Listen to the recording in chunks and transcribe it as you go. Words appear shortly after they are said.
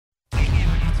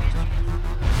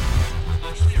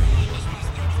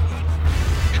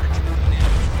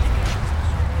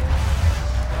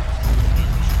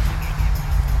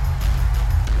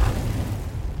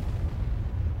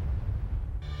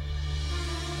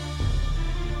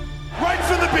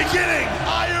beginning.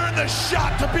 I earned the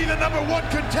shot to be the #1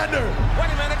 contender.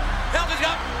 Wait a minute. Helmsley's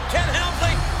got Ken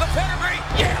Helmsley, the pedigree.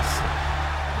 Yes.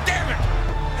 Damn it.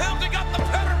 Helmsley got the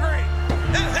pedigree.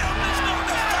 And Helmsley's going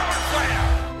to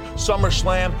SummerSlam.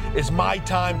 SummerSlam is my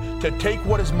time to take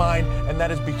what is mine, and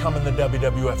that is becoming the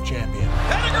WWF champion.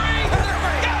 Pedigree.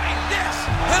 Pedigree. Got it. Yes.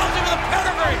 Helmsley with a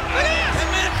pedigree. And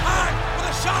Mankind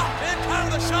with a shot.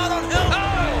 Mankind with a shot on Helmsley.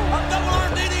 A double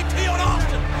arm DDT on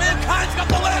Austin. Mankind's got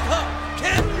the leg hook.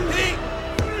 Can he?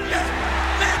 Yes.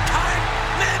 Mankind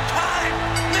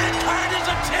is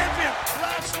a champion.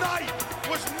 Last night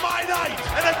was my night,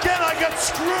 and again I got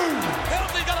screwed.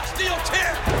 Helmsley got a steel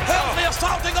chair. Helmsley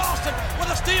assaulting Austin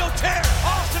with a steel chair.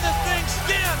 Austin is being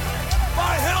skinned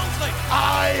by Helmsley.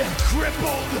 I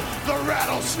crippled the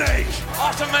rattlesnake.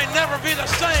 Austin may never be the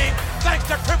same thanks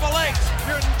to Triple H.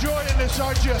 You're enjoying this,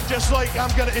 aren't you? Just like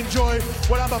I'm gonna enjoy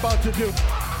what I'm about to do.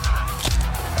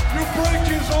 You break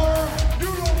his arm,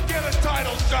 you don't get a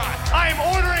title shot. I am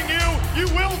ordering you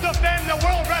will defend the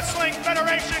World Wrestling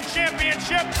Federation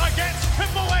Championship against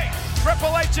Triple H.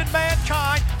 Triple H and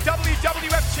Mankind,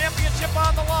 WWF Championship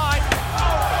on the line.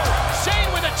 Oh, Shane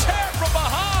with a chair from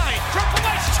behind. Triple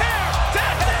H chair,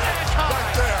 dead Mankind.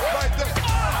 Right there.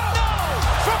 Oh, no!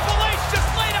 Triple H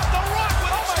just laid out the rock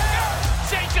with a chair.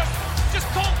 Shane just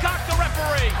cold-cocked the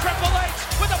referee. Triple H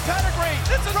with a pedigree.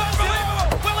 This is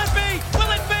unbelievable. Will it be?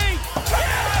 Will it be? Triple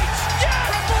H!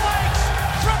 Yes! Triple H!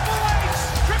 Triple H!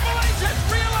 Triple H has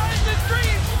realized his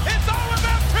dream. It's all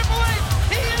about Triple H.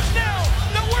 He is now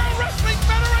the World Wrestling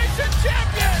Federation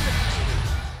champion.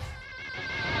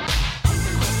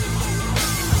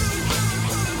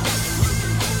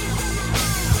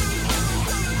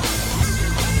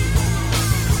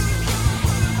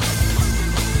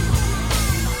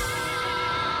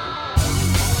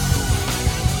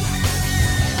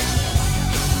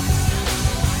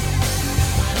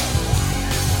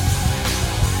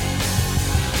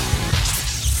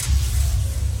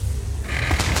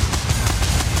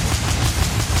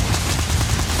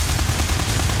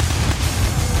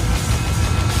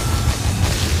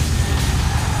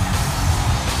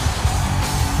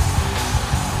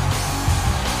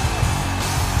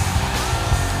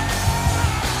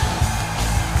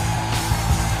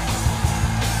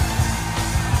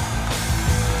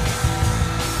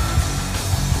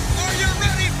 Are you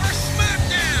ready for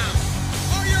Smackdown?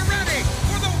 Are you ready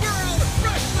for the World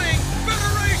Wrestling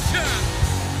Federation?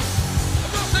 The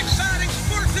most exciting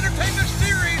sports entertainment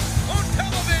series on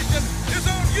television is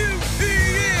on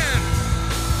UPN.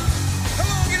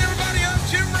 Hello again, everybody. I'm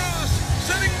Jim Ross,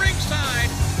 sitting ringside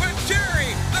with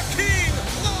Jerry the King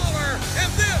Lawler,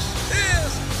 and this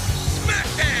is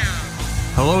Smackdown.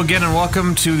 Hello again and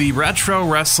welcome to the Retro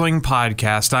Wrestling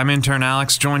Podcast. I'm intern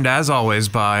Alex, joined as always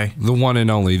by... The one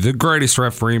and only, the greatest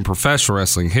referee in professional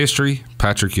wrestling history,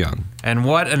 Patrick Young. And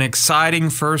what an exciting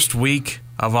first week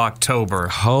of October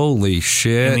Holy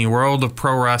shit. in the world of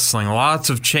pro wrestling. Lots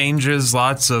of changes,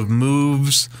 lots of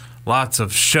moves, lots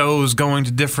of shows going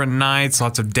to different nights,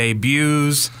 lots of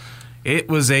debuts. It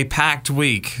was a packed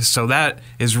week, so that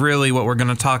is really what we're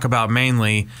going to talk about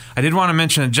mainly. I did want to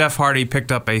mention that Jeff Hardy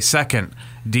picked up a second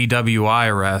DWI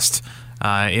arrest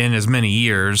in as many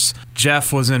years.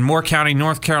 Jeff was in Moore County,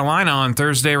 North Carolina on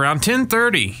Thursday around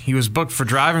 10:30. He was booked for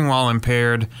driving while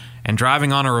impaired and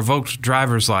driving on a revoked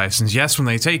driver's license. Yes, when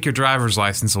they take your driver's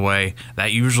license away,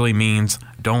 that usually means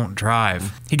don't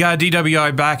drive. He got a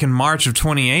DWI back in March of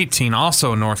 2018,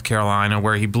 also in North Carolina,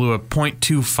 where he blew a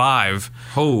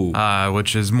 .25,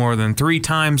 which is more than 3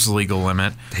 times the legal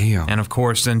limit. Damn. And of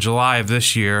course, in July of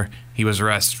this year, he was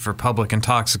arrested for public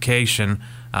intoxication,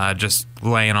 just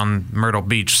laying on Myrtle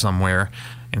Beach somewhere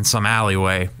in some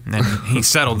alleyway, and he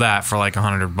settled that for like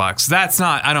 $100. That's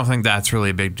not, I don't think that's really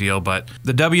a big deal, but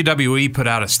the WWE put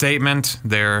out a statement,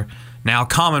 their now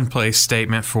commonplace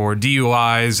statement for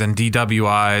DUIs and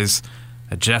DWIs,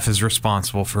 that Jeff is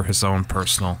responsible for his own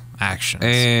personal actions.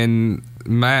 And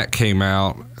Matt came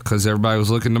out because everybody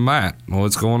was looking to Matt.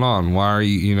 What's going on? Why are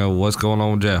you, what's going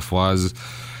on with Jeff? Why is...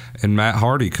 And Matt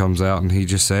Hardy comes out and he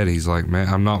just said, he's like,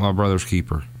 man, I'm not my brother's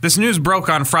keeper. This news broke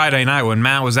on Friday night when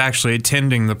Matt was actually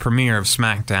attending the premiere of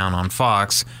Smackdown on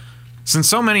Fox. Since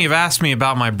so many have asked me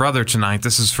about my brother tonight,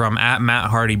 this is from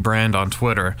 @MattHardyBrand on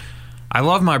Twitter. I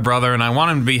love my brother and I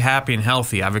want him to be happy and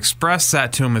healthy. I've expressed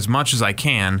that to him as much as I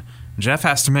can. Jeff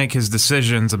has to make his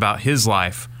decisions about his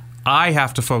life. I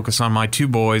have to focus on my 2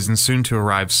 boys and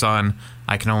soon-to-arrive son.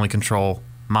 I can only control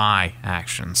my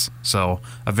actions. So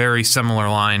a very similar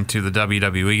line to the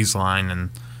WWE's line, and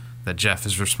that Jeff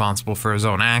is responsible for his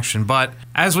own action. But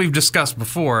as we've discussed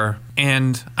before,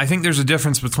 and I think there's a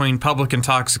difference between public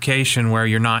intoxication where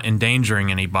you're not endangering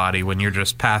anybody when you're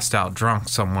just passed out drunk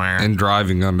somewhere. And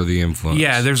driving under the influence.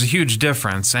 Yeah, there's a huge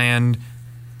difference. And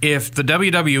if the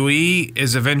WWE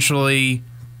is eventually,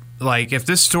 like, if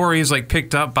this story is, like,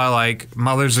 picked up by, like,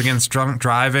 Mothers Against Drunk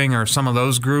Driving or some of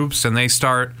those groups, and they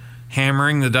start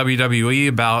hammering the WWE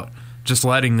about just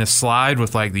letting this slide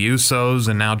with, like, the Usos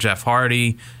and now Jeff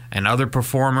Hardy and other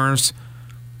performers,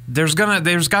 there's got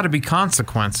to be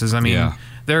consequences. I mean,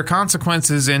 there are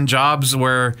consequences in jobs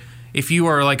where if you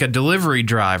are like a delivery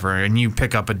driver and you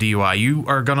pick up a DUI, you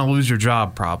are going to lose your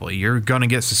job probably. You're going to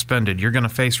get suspended. You're going to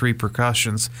face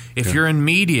repercussions. If you're in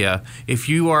media, if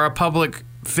you are a public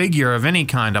figure of any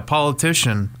kind, a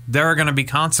politician, there are going to be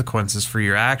consequences for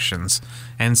your actions.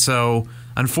 And so,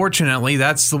 unfortunately,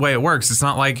 that's the way it works. It's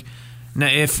not like... Now,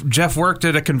 if Jeff worked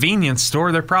at a convenience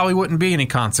store, there probably wouldn't be any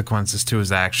consequences to his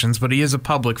actions, but he is a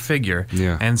public figure.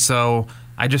 Yeah. And so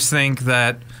I just think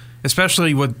that,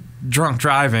 especially with drunk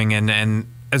driving and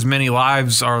as many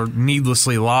lives are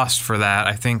needlessly lost for that,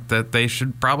 I think that they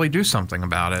should probably do something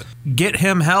about it. Get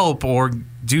him help or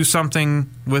do something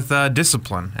with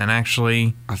discipline and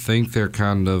actually... I think they're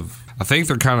kind of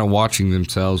watching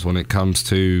themselves when it comes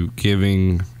to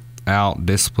giving out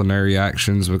disciplinary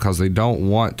actions because they don't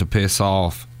want to piss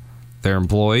off their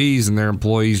employees and their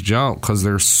employees jump because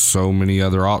there's so many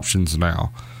other options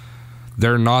now.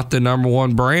 They're not the number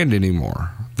one brand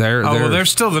anymore. They're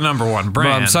still the number one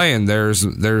brand. But I'm saying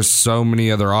there's so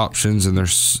many other options and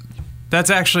That's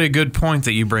actually a good point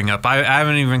that you bring up. I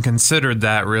haven't even considered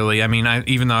that really. I mean,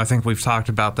 even though I think we've talked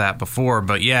about that before,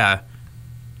 but yeah,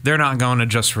 they're not going to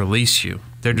just release you.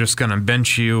 They're just going to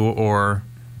bench you or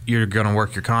you're going to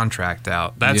work your contract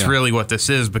out. That's really what this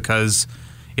is, because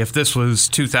if this was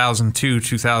 2002,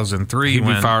 2003... He'd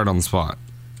be fired on the spot.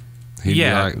 He'd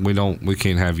be like, we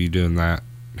can't have you doing that.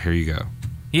 Here you go.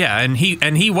 Yeah, and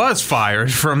he was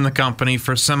fired from the company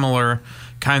for similar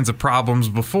kinds of problems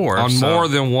before. On more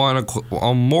than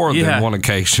one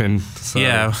occasion. So.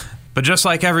 Yeah, but just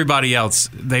like everybody else,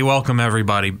 they welcome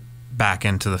everybody back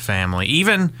into the family.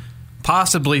 Even...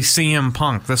 possibly CM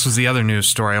Punk. This was the other news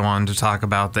story I wanted to talk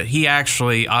about, that he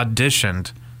actually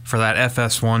auditioned for that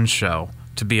FS1 show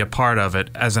to be a part of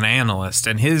it as an analyst,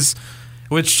 and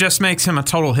which just makes him a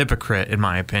total hypocrite in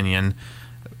my opinion,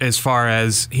 as far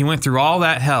as he went through all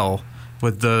that hell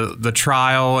with the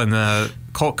trial and the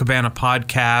Colt Cabana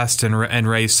podcast and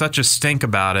raised such a stink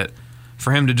about it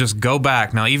for him to just go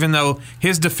back. Now, even though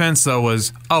his defense though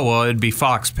was, oh well, it'd be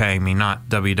Fox paying me, not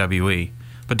WWE.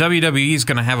 But WWE is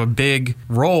going to have a big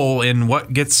role in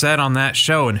what gets said on that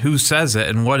show and who says it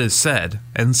and what is said.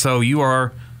 And so you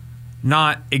are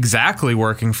not exactly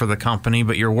working for the company,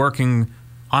 but you're working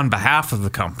on behalf of the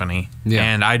company. Yeah.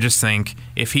 And I just think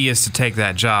if he is to take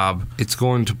that job... it's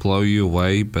going to blow you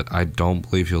away, but I don't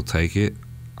believe he'll take it.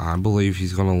 I believe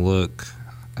he's going to look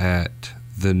at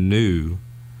the new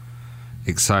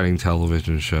exciting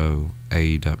television show,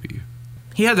 AEW.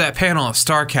 He had that panel at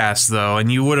StarCast, though,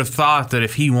 and you would have thought that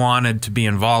if he wanted to be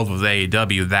involved with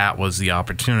AEW, that was the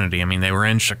opportunity. I mean, they were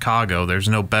in Chicago. There's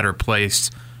no better place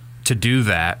to do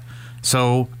that.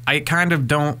 So I kind of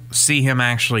don't see him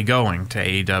actually going to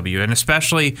AEW. And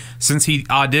especially since he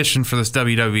auditioned for this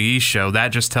WWE show, that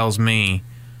just tells me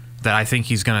that I think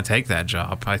he's going to take that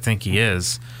job. I think he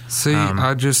is. See,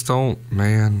 I just don't,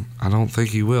 man. I don't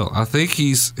think he will. I think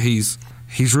he's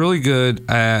really good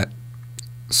at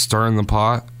stirring the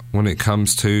pot when it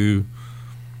comes to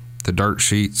the dirt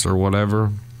sheets or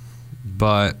whatever,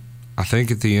 but I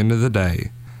think at the end of the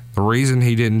day, the reason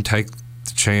he didn't take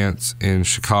the chance in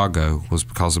Chicago was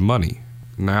because of money.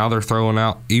 Now they're throwing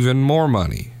out even more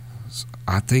money.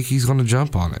 I think he's going to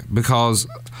jump on it because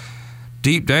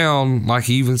deep down, like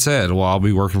he even said, well, I'll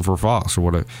be working for Fox or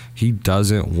whatever. He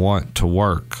doesn't want to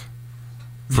work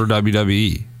for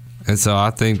WWE. And so I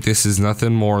think this is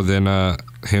nothing more than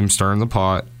him stirring the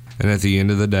pot, and at the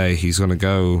end of the day, he's going to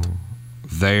go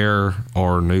there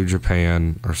or New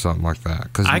Japan or something like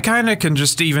that. Cause I kind of can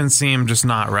just even see him just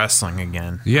not wrestling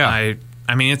again. Yeah.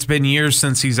 I mean, it's been years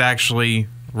since he's actually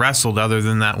wrestled other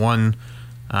than that one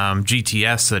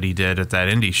GTS that he did at that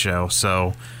indie show.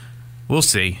 So we'll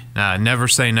see. Never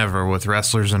say never with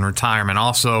wrestlers in retirement.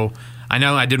 Also, I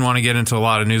know I didn't want to get into a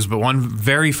lot of news, but one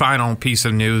very final piece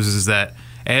of news is that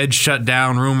Edge shut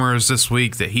down rumors this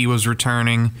week that he was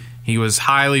returning. He was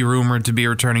highly rumored to be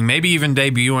returning, maybe even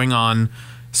debuting on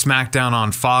Smackdown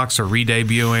on Fox or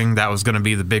re-debuting. That was going to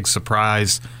be the big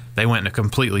surprise. They went in a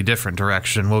completely different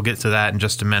direction. We'll get to that in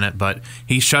just a minute, but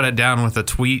he shut it down with a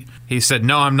tweet. He said,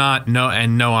 no, I'm not, no,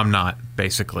 and no, I'm not,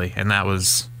 basically. And that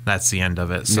was that's the end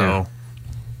of it. So Yeah.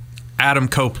 Adam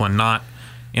Copeland, not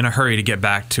in a hurry to get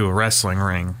back to a wrestling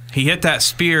ring. He hit that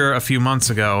spear a few months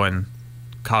ago and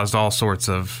caused all sorts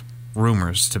of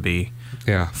rumors to be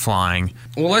flying.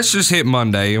 Well, let's just hit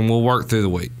Monday and we'll work through the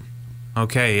week.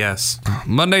 Okay, yes.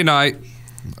 Monday night,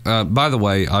 by the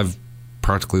way, I've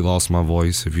practically lost my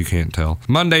voice if you can't tell.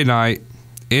 Monday night,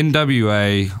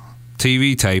 NWA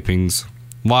TV tapings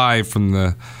live from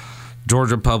the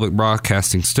Georgia Public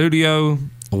Broadcasting Studio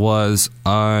was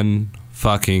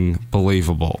unfucking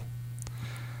believable.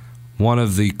 One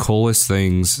of the coolest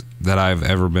things that I've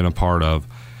ever been a part of.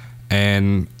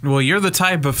 And well, you're the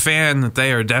type of fan that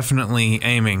they are definitely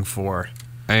aiming for.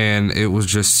 And it was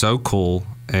just so cool.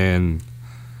 And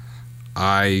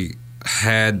I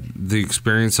had the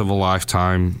experience of a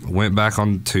lifetime. Went back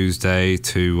on Tuesday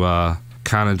to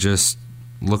kind of just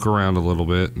look around a little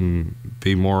bit and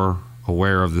be more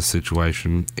aware of the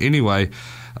situation. Anyway,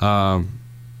 don't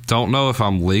know if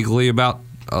I'm legally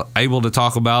able to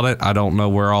talk about it. I don't know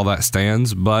where all that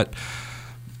stands, but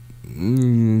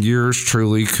yours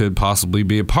truly could possibly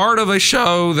be a part of a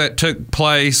show that took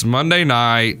place Monday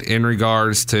night in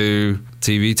regards to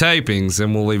TV tapings,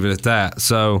 and we'll leave it at that.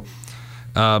 So,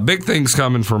 big things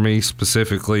coming for me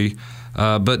specifically.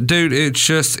 But, dude,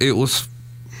 it was,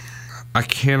 I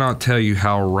cannot tell you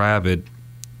how rabid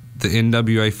the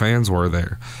NWA fans were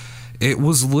there. It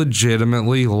was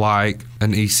legitimately like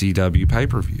an ECW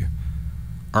pay-per-view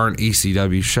or an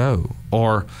ECW show.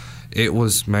 Or it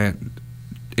was, man,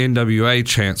 NWA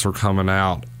chants were coming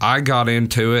out. I got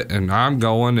into it, and I'm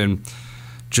going, and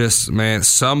just, man,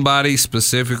 somebody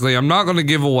specifically, I'm not going to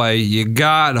give away, you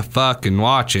got to fucking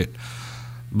watch it,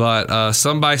 but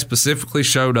somebody specifically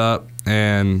showed up,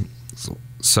 and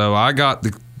so I got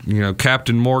the,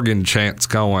 Captain Morgan chants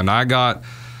going. I got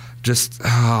just,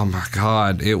 oh my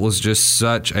God, it was just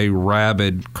such a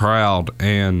rabid crowd,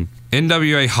 and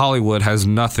NWA Hollywood has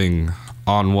nothing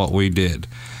on what we did.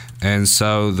 And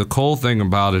so the cool thing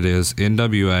about it is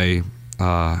NWA,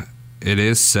 it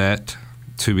is set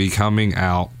to be coming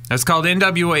out. It's called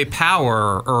NWA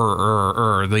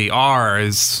Power, the R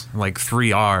is like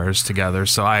 3 R's together,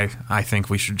 so I think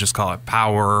we should just call it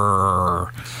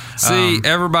Power. See,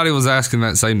 everybody was asking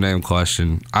that same damn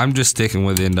question. I'm just sticking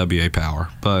with NWA Power,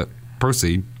 but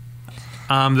proceed.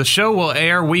 The show will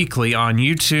air weekly on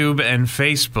YouTube and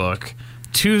Facebook,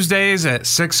 Tuesdays at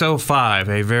 6:05,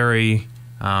 a very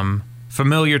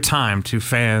familiar time to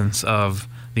fans of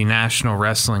the National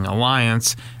Wrestling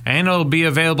Alliance, and it'll be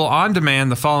available on demand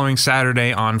the following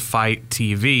Saturday on Fight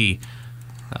TV.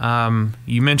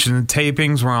 You mentioned the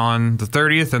tapings were on the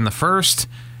 30th and the 1st,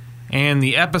 and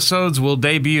the episodes will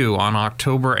debut on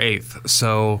October 8th.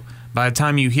 So by the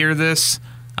time you hear this,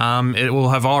 it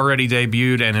will have already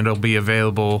debuted, and it'll be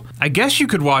available. I guess you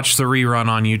could watch the rerun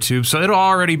on YouTube, so it'll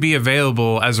already be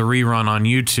available as a rerun on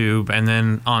YouTube, and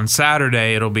then on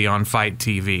Saturday it'll be on Fight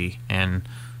TV, and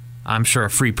I'm sure a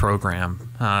free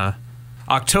program.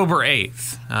 October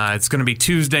 8th. It's going to be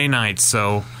Tuesday nights,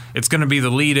 so it's going to be the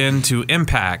lead-in to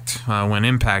Impact, when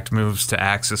Impact moves to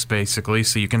Axis, basically.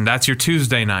 So that's your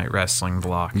Tuesday night wrestling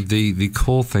block. The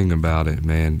cool thing about it,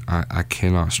 man, I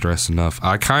cannot stress enough.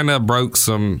 I kind of broke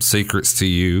some secrets to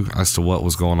you as to what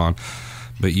was going on,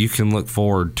 but you can look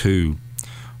forward to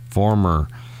former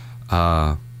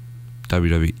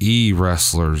WWE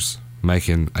wrestlers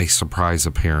making a surprise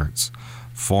appearance.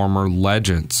 Former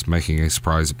legends making a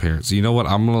surprise appearance. You know what?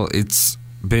 It's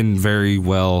been very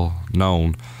well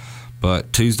known,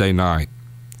 but Tuesday night,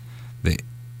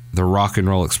 the Rock and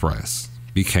Roll Express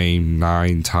became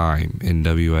 9-time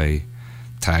NWA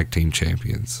Tag Team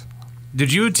Champions.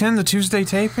 Did you attend the Tuesday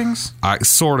tapings? I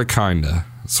sort of, kinda.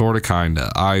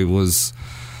 I was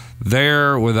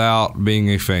there without being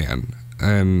a fan,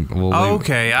 and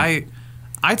okay.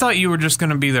 I thought you were just going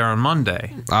to be there on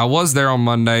Monday. I was there on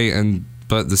Monday,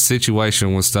 but the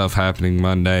situation with stuff happening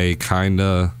Monday,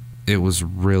 it was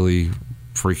really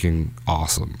freaking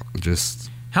awesome. Just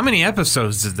how many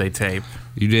episodes did they tape?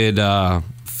 You did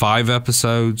 5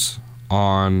 episodes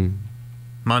on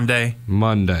Monday,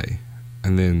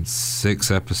 and then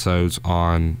 6 episodes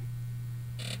on.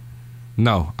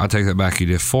 No, I take that back. You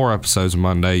did 4 episodes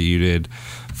Monday. You did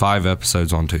 5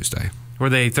 episodes on Tuesday. Were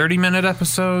they 30-minute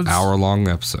episodes? Hour-long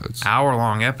episodes.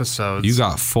 You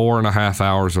got 4.5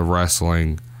 hours of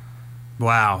wrestling.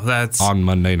 Wow, that's on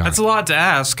Monday night. That's a lot to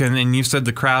ask, and you said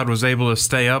the crowd was able to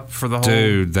stay up for the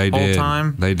whole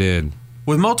time? They did.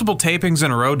 With multiple tapings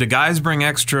in a row, do guys bring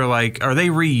extra, are they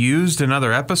reused in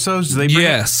other episodes?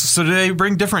 Yes. So do they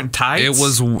bring different tights? There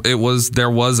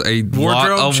was a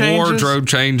lot of wardrobe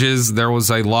changes. There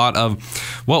was a lot of,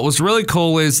 what was really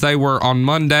cool is they were on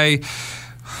Monday.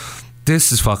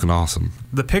 this is fucking awesome.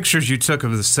 The pictures you took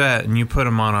of the set and you put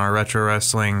them on our Retro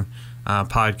Wrestling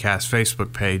podcast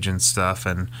Facebook page and stuff,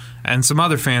 and some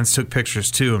other fans took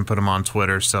pictures too and put them on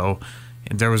Twitter, so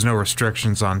there was no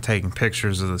restrictions on taking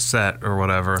pictures of the set or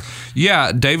whatever.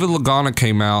 Yeah, David Lagana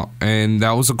came out, and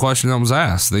that was a question that was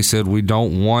asked. They said, we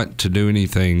don't want to do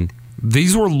anything.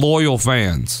 These were loyal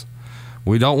fans.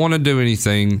 We don't want to do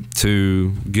anything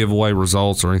to give away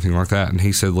results or anything like that. And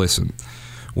he said, listen,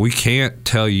 we can't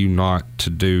tell you not to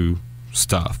do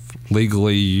stuff.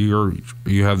 Legally,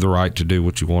 you have the right to do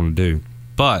what you want to do.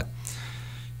 But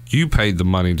you paid the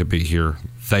money to be here.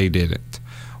 They didn't.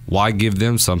 Why give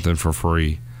them something for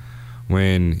free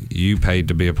when you paid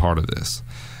to be a part of this?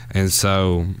 And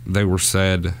so they were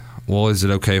said, well, is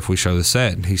it okay if we show the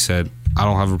set? And he said, I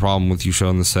don't have a problem with you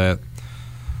showing the set.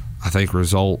 I think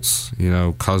results,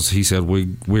 because he said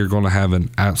we're going to have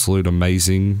an absolute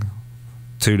amazing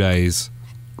 2 days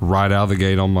right out of the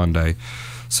gate on Monday.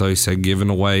 So he said giving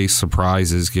away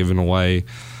surprises, giving away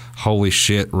holy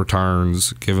shit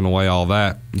returns, giving away all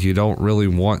that, you don't really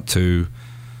want to,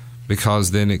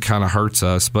 because then it kind of hurts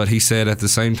us. But he said at the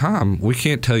same time, we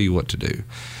can't tell you what to do.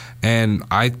 And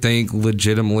I think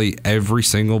legitimately every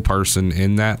single person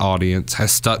in that audience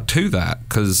has stuck to that,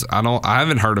 because I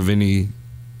haven't heard of any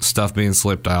stuff being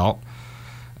slipped out,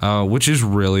 which is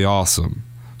really awesome.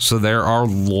 So there are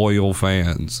loyal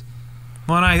fans.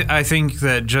 Well, and I think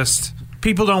that just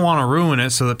people don't want to ruin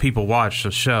it so that people watch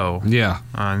the show. Yeah.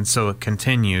 And so it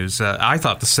continues. I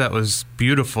thought the set was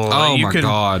beautiful. Oh, my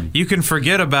God. You can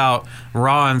forget about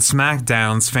Raw and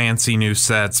SmackDown's fancy new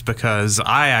sets, because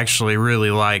I actually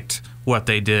really liked what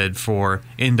they did for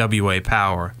NWA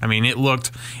Power. I mean, it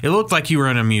looked like you were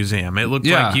in a museum. It looked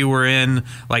like you were in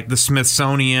like the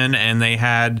Smithsonian, and they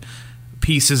had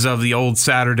pieces of the old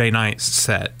Saturday Night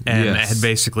set and had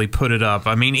basically put it up.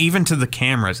 I mean, even to the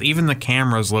cameras. Even the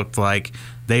cameras looked like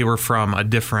they were from a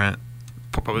different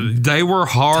They were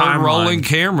hard rolling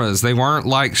cameras. They weren't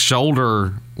like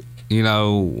shoulder,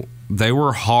 they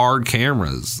were hard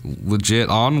cameras. Legit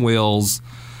on wheels.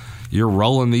 You're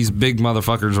rolling these big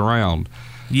motherfuckers around.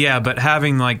 Yeah, but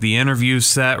having like the interview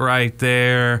set right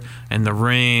there, and the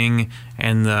ring,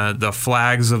 and the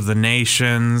flags of the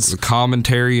nations, the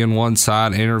commentary on one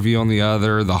side, interview on the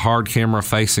other, the hard camera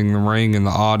facing the ring and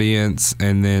the audience,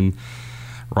 and then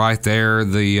right there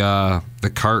the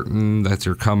curtain that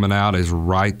you're coming out is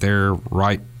right there,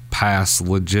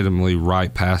 legitimately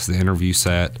right past the interview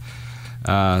set.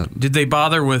 Did they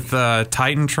bother with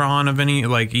Titantron of any,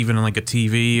 like even like a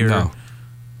TV or? No.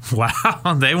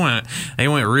 Wow, they went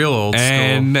real old school.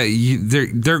 And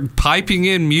they're piping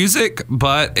in music,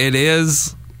 but it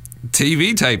is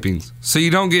TV tapings, so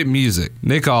you don't get music.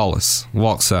 Nick Aldis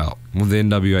walks out with the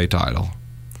NWA title,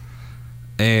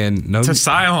 and to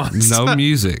silence, no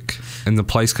music, and the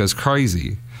place goes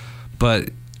crazy.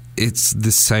 But it's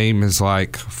the same as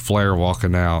like Flair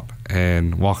walking out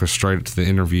and walking straight to the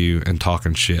interview and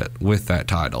talking shit with that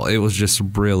title. It was just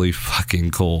really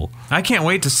fucking cool. I can't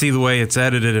wait to see the way it's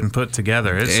edited and put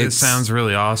together. It sounds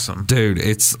really awesome. Dude,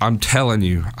 I'm telling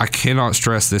you, I cannot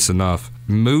stress this enough.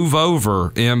 Move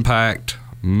over Impact,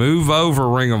 move over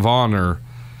Ring of Honor.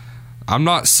 I'm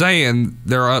not saying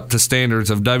they're up to standards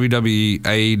of WWE,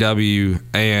 AEW,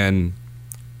 and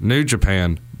New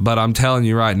Japan, but I'm telling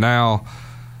you right now,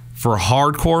 for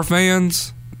hardcore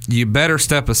fans, you better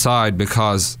step aside,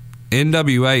 because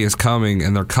NWA is coming,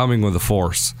 and they're coming with a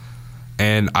force.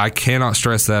 And I cannot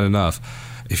stress that enough.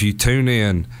 If you tune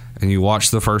in and you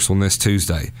watch the first one this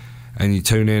Tuesday, and you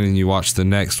tune in and you watch the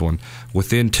next one,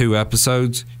 within 2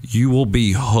 episodes, you will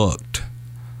be hooked.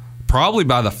 Probably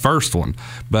by the first one,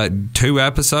 but 2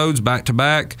 episodes back to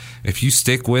back, if you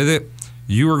stick with it,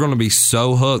 you are going to be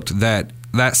so hooked that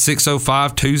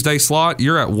 6:05 Tuesday slot,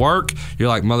 you're at work, you're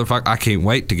like, motherfucker, I can't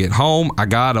wait to get home. I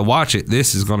gotta watch it.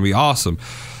 This is going to be awesome,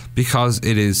 because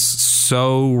it is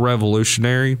so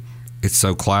revolutionary. It's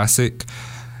so classic.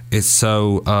 It's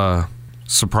so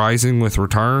surprising with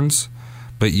returns,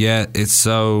 but yet it's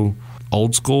so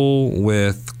old school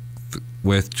with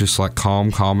just like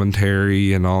calm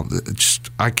commentary and all.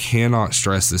 I cannot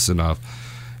stress this enough.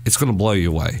 It's going to blow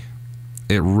you away.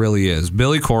 It really is.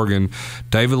 Billy Corgan,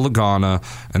 David Lagana,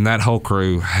 and that whole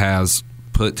crew has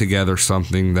put together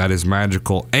something that is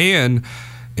magical. And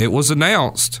it was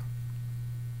announced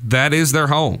that is their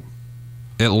home.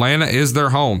 Atlanta is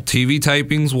their home. TV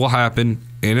tapings will happen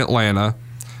in Atlanta.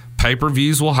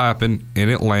 Pay-per-views will happen in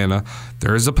Atlanta.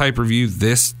 There is a pay-per-view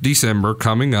this December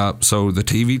coming up, so the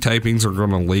TV tapings are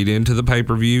going to lead into the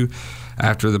pay-per-view.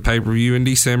 After the pay-per-view in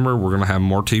December, we're going to have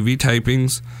more TV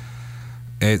tapings.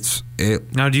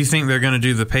 Now, do you think they're going to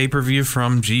do the pay-per-view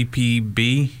from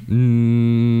GPB?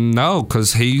 No,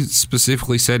 because he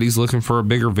specifically said he's looking for a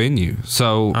bigger venue.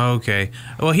 So okay.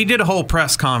 Well, he did a whole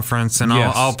press conference, and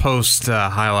Yes. I'll post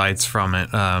highlights from it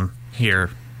here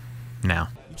now.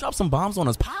 You dropped some bombs on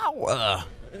us. Power.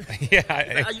 Yeah,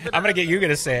 I'm going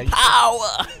to say it.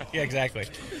 Power. Yeah, exactly.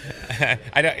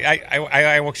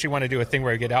 I actually want to do a thing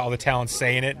where I get all the talent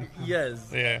saying it.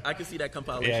 Yes. Yeah. I can see that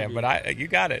compilation. Yeah, but you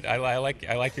got it. I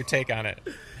like your take on it.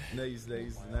 Nice.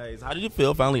 How did you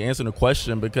feel finally answering the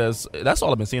question? Because that's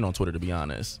all I've been seeing on Twitter, to be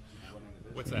honest.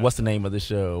 What's that? What's the name of the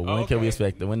show? When can we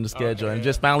expect it? When the schedule? Okay, and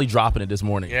just finally dropping it this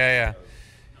morning. Yeah.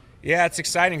 Yeah, it's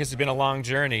exciting because it's been a long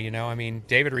journey, you know. I mean,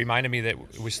 David reminded me that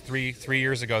it was three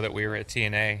years ago that we were at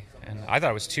TNA, and I thought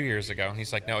it was 2 years ago. And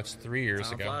he's like, no, it's 3 years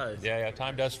Time ago. flies. Yeah,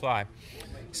 time does fly.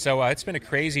 So it's been a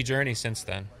crazy journey since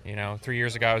then. You know, 3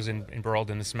 years ago I was embroiled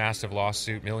in this massive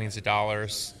lawsuit, millions of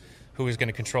dollars, who was going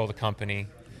to control the company.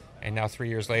 And now 3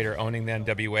 years later, owning the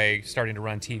NWA, starting to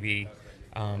run TV,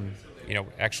 you know,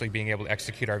 actually being able to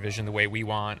execute our vision the way we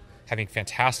want, having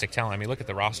fantastic talent. I mean, look at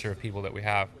the roster of people that we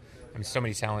have. I mean, so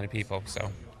many talented people. So,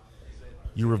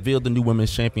 You revealed the new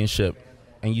women's championship,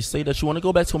 and you say that you want to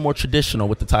go back to a more traditional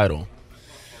with the title.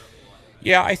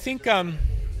 yeah, I think I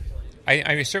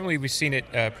mean, certainly we've seen it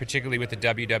particularly with the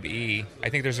WWE. I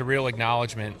think there's a real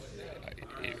acknowledgement.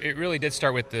 It really did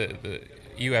start with the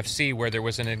UFC, where there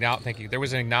was an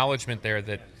acknowledgement there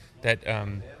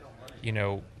that you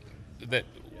know, that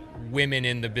women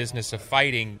in the business of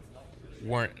fighting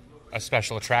weren't a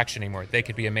special attraction anymore. They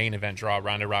could be a main event draw.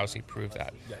 Ronda Rousey proved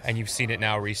that. Yes. And you've seen it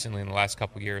now recently in the last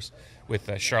couple of years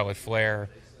with Charlotte Flair,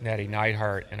 Natty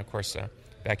Neidhart, and, of course,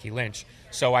 Becky Lynch.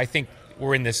 So I think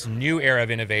we're in this new era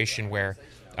of innovation where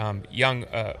young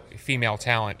female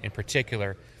talent in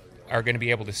particular are going to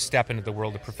be able to step into the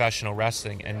world of professional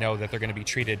wrestling and know that they're going to be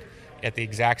treated at the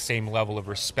exact same level of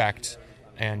respect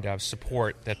and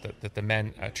support that the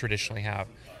men traditionally have.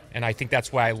 And I think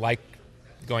that's why I like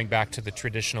going back to the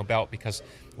traditional belt, because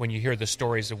when you hear the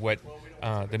stories of what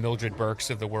the Mildred Burks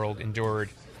of the world endured,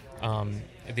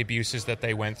 the abuses that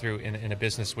they went through in a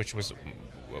business which was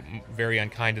very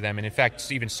unkind to them, and in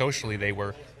fact, even socially, it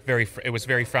was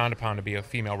very frowned upon to be a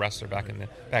female wrestler back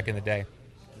in the day.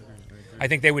 I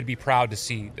think they would be proud to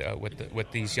see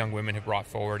what these young women have brought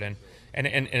forward, and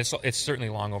it's certainly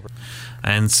long over.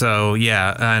 And so,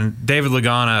 yeah, and David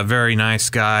Lagana, a very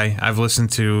nice guy. I've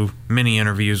listened to many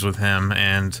interviews with him,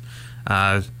 and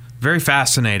very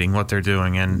fascinating what they're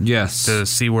doing, and Yes. to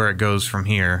see where it goes from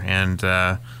here. And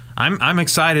I'm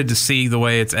excited to see the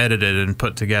way it's edited and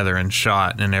put together and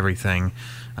shot and everything.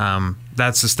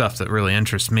 That's the stuff that really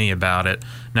interests me about it.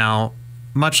 Now,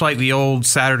 much like the old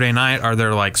Saturday night, are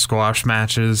there like squash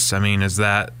matches? I mean, is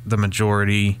that the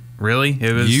majority? Really?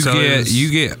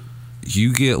 You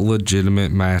get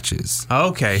legitimate matches.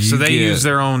 Okay, so they use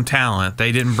their own talent.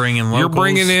 They didn't bring in locals. You're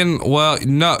bringing in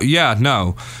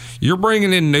no. You're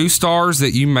bringing in new stars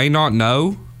that you may not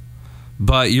know,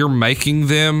 but you're making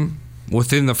them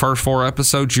within the first 4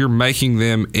 episodes. You're making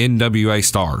them NWA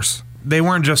stars. They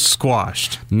weren't just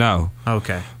squashed. No.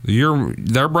 Okay.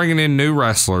 They're bringing in new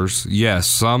wrestlers. Yes,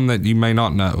 some that you may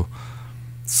not know.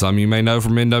 Some you may know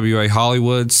from NWA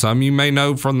Hollywood. Some you may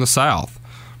know from the South.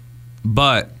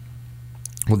 But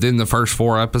within the first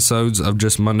 4 episodes of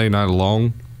just Monday Night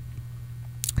alone,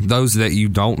 those that you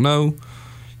don't know,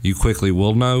 you quickly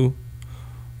will know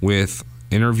with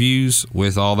interviews,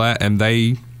 with all that, and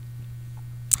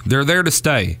they're there to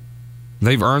stay.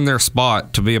 They've earned their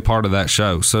spot to be a part of that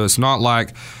show. So it's not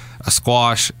like a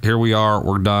squash, here we are,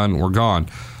 we're done, we're gone.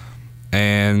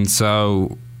 And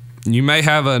so you may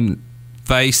have a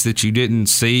face that you didn't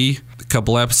see, a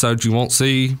couple episodes you won't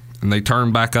see, and they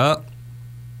turn back up.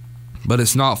 But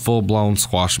it's not full-blown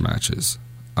squash matches.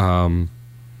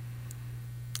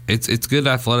 It's good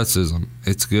athleticism.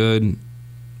 It's good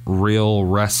real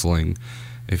wrestling.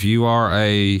 If you are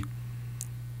a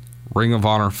Ring of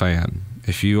Honor fan,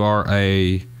 if you are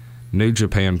a New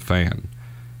Japan fan,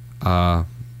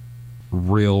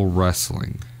 real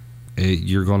wrestling,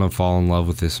 you're going to fall in love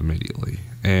with this immediately.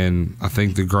 And I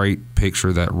think the great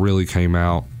picture that really came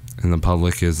out in the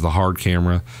public is the hard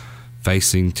camera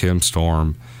facing Tim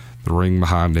Storm, the ring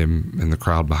behind him, and the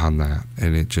crowd behind that.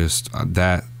 And it just,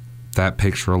 that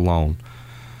picture alone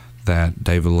that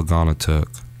David Lagana took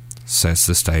sets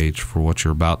the stage for what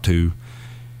you're about to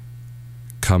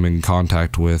come in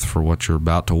contact with, for what you're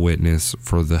about to witness,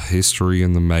 for the history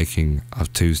in the making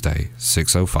of Tuesday,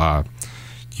 6:05,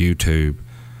 YouTube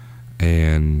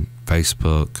and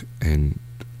Facebook, and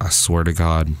I swear to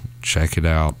God, check it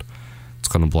out. It's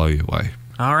going to blow you away.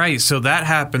 All right, so that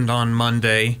happened on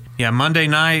Monday. Yeah, Monday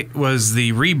night was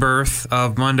the rebirth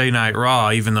of Monday Night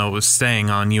Raw, even though it was staying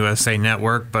on USA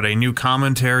Network, but a new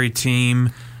commentary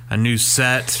team, a new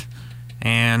set,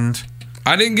 and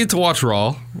I didn't get to watch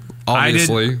Raw,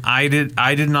 obviously. I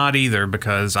did not either,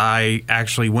 because I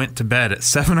actually went to bed at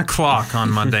 7 o'clock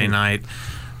on Monday night.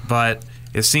 But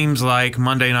it seems like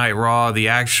Monday Night Raw,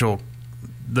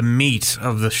 the meat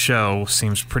of the show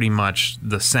seems pretty much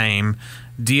the same.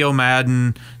 Dio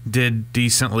Madden did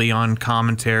decently on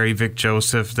commentary. Vic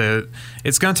Joseph.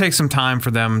 It's going to take some time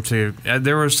for them to.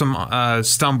 There were some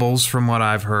stumbles from what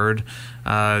I've heard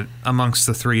amongst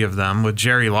the three of them, with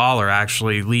Jerry Lawler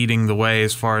actually leading the way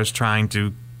as far as trying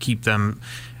to keep them,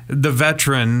 the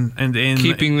veteran, and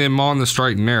keeping them on the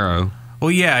straight and narrow.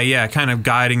 Well, yeah, kind of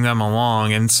guiding them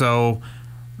along, and so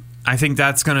I think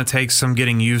that's going to take some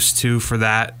getting used to for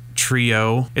that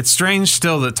trio. It's strange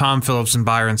still that Tom Phillips and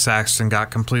Byron Saxton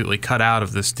got completely cut out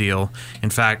of this deal. In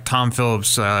fact, Tom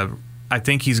Phillips, I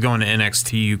think he's going to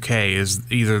NXT UK, is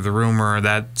either the rumor or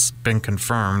that's been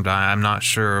confirmed. I'm not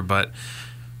sure, but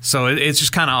so it's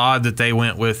just kind of odd that they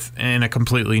went in a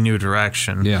completely new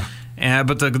direction. Yeah.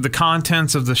 But the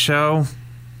contents of the show,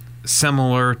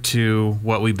 similar to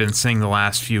what we've been seeing the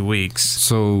last few weeks.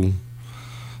 So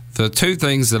the two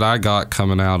things that I got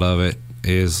coming out of it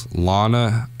is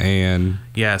Lana and...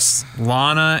 Yes,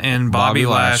 Lana and Bobby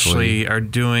Lashley are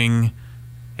doing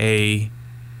a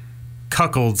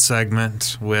cuckold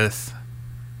segment with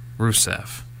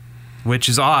Rusev, which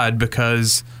is odd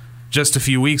because just a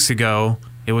few weeks ago,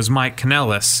 it was Mike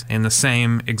Kanellis in the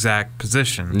same exact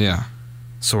position. Yeah.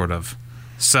 Sort of.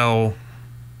 So,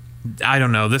 I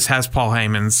don't know. This has Paul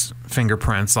Heyman's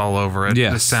fingerprints all over it.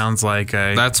 Yes. This sounds like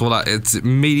it's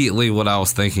immediately what I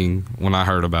was thinking when I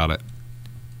heard about it.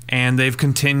 And they've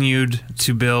continued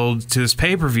to build to this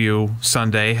pay-per-view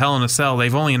Sunday, Hell in a Cell.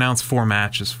 They've only announced 4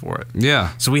 matches for it.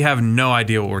 Yeah. So we have no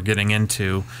idea what we're getting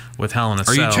into with Hell in a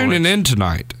Cell. Are you tuning in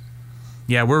tonight?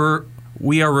 Yeah,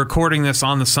 we are recording this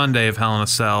on the Sunday of Hell in a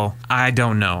Cell. I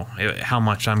don't know how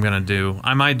much I'm going to do.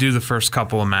 I might do the first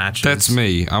couple of matches. That's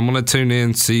me. I'm going to tune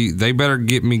in, see. They better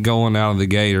get me going out of the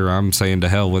gate, or I'm saying to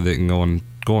hell with it and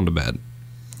going to bed.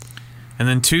 And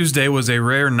then Tuesday was a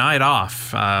rare night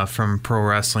off from pro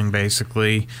wrestling,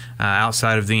 basically,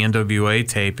 outside of the NWA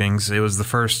tapings. It was the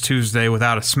first Tuesday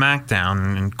without a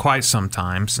Smackdown in quite some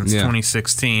time, since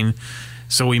 2016.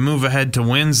 So we move ahead to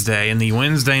Wednesday, and the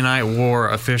Wednesday Night War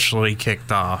officially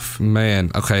kicked off.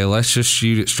 Man, okay, let's just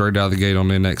shoot it straight out of the gate on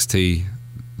NXT.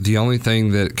 The only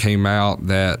thing that came out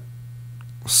that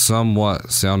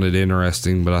somewhat sounded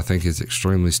interesting, but I think is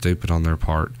extremely stupid on their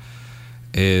part,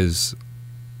 is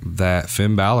that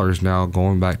Finn Balor is now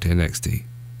going back to NXT.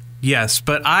 Yes,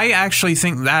 but I actually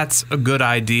think that's a good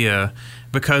idea,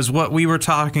 because what we were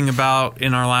talking about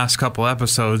in our last couple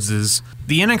episodes is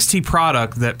the NXT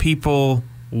product that people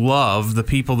love, the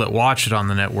people that watch it on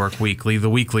the network weekly, the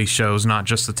weekly shows, not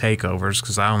just the takeovers,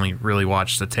 because I only really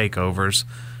watch the takeovers.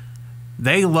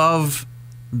 They love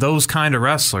those kind of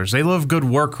wrestlers. They love good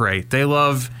work rate. They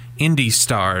love indie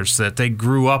stars that they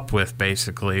grew up with,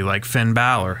 basically, like Finn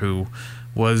Balor, who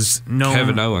was known...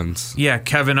 Kevin Owens. Yeah,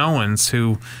 Kevin Owens,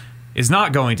 who is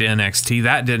not going to NXT.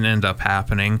 That didn't end up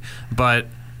happening, but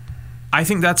I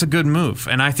think that's a good move,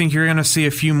 and I think you're going to see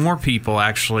a few more people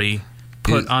actually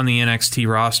put on the NXT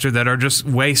roster that are just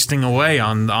wasting away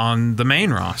on the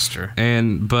main roster.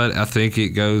 But I think it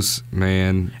goes,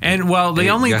 man... And, well, the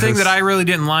only thing that I really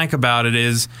didn't like about it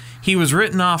is he was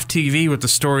written off TV with the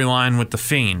storyline with The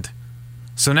Fiend.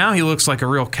 So now he looks like a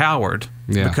real coward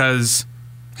because...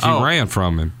 He ran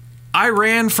from him. I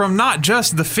ran from not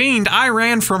just The Fiend, I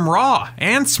ran from Raw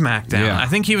and SmackDown. Yeah. I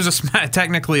think he was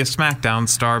technically a SmackDown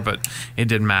star, but it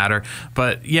didn't matter.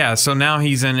 But yeah, so now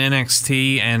he's in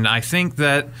NXT, and I think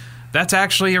that that's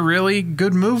actually a really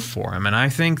good move for him. And I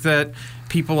think that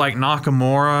people like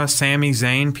Nakamura, Sami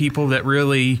Zayn, people that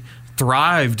really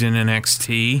thrived in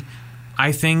NXT,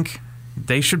 I think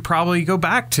they should probably go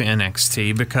back to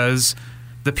NXT, because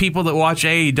the people that watch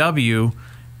AEW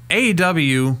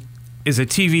is a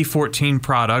TV-14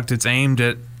 product. It's aimed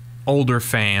at older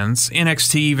fans.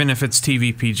 NXT, even if it's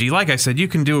TV PG, like I said, you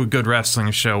can do a good wrestling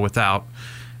show without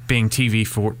being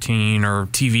TV-14 or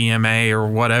TVMA or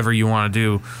whatever you want to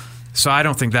do. So I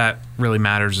don't think that really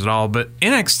matters at all. But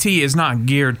NXT is not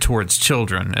geared towards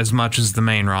children as much as the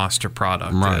main roster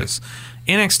product is.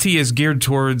 NXT is geared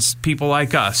towards people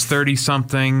like us,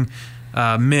 30-something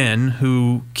men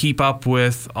who keep up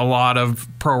with a lot of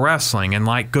pro wrestling and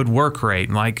like good work rate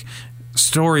and like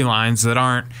storylines that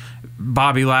aren't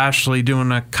Bobby Lashley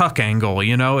doing a cuck angle.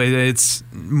 You know, it's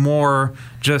more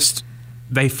just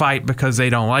they fight because they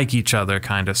don't like each other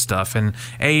kind of stuff. And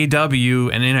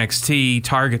AEW and NXT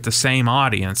target the same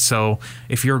audience. So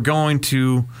if you're going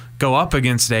to go up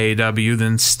against AEW,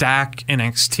 then stack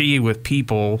NXT with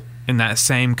people in that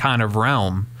same kind of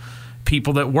realm.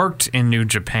 People that worked in New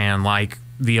Japan like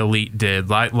the Elite did,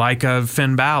 like a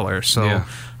Finn Balor. So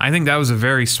I think that was a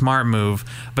very smart move.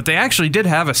 But they actually did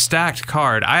have a stacked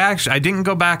card. I didn't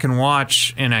go back and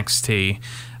watch NXT.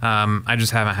 I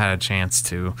just haven't had a chance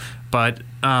to. But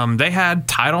they had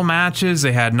title matches.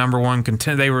 They had number one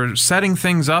contender. They were setting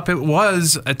things up. It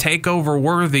was a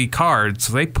takeover-worthy card.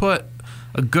 So they put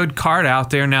a good card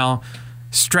out there. Now,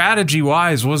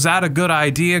 strategy-wise, was that a good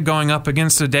idea going up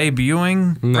against a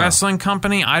debuting wrestling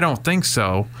company? I don't think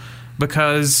so.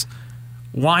 Because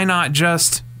why not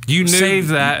just save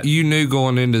that? You knew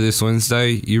going into this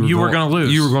Wednesday you were going to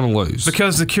lose. You were going to lose.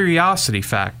 Because the curiosity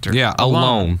factor. Yeah,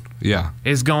 alone. Yeah.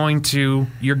 Is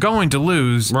you're going to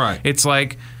lose. Right. It's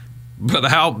like... But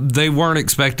how they weren't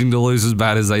expecting to lose as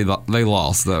bad as they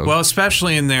lost, though. Well,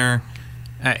 especially in their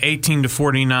 18 to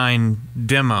 49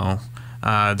 demo,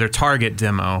 their target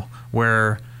demo,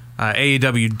 where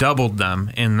AEW doubled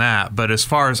them in that. But as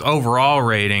far as overall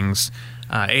ratings,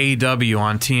 AEW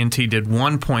on TNT did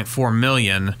 1.4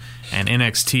 million, and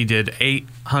NXT did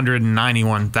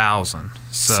 891,000.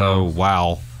 So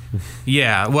wow.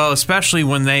 Yeah, well, especially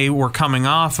when they were coming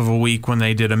off of a week when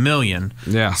they did 1 million.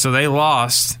 Yeah. So they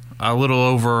lost a little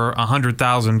over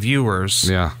 100,000 viewers.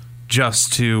 Yeah.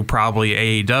 Just to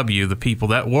probably AEW, the people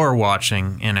that were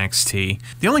watching NXT.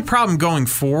 The only problem going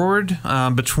forward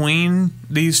between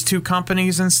these two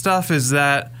companies and stuff is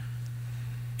that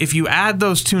if you add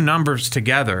those two numbers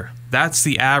together, that's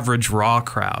the average Raw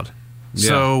crowd. Yeah.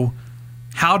 So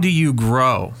how do you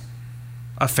grow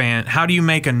a fan? How do you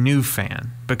make a new fan?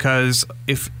 Because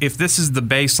if this is the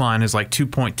baseline is like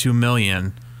 2.2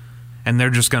 million and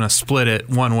they're just going to split it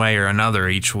one way or another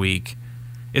each week,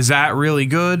 is that really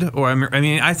good? Or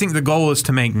I think the goal is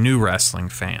to make new wrestling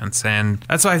fans, and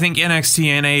that's what I think NXT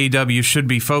and AEW should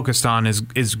be focused on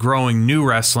is growing new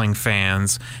wrestling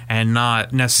fans and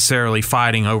not necessarily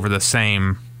fighting over the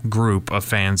same group of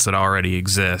fans that already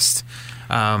exist.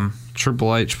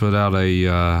 Triple H put out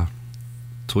a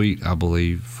tweet, I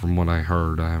believe, from what I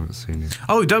heard. I haven't seen it.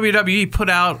 Oh, WWE put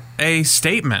out a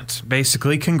statement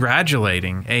basically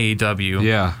congratulating AEW.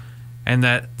 Yeah. And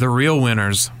that the real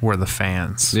winners were the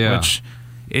fans, which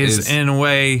is in a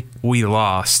way we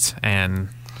lost. And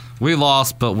we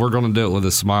lost, but we're going to do it with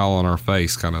a smile on our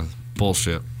face kind of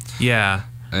bullshit. Yeah.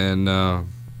 And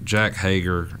Jack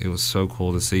Hager, it was so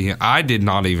cool to see him. I did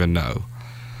not even know.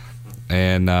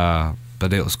 And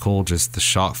but it was cool, just the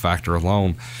shock factor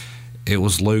alone. It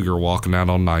was Luger walking out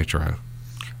on Nitro.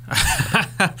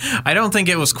 I don't think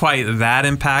it was quite that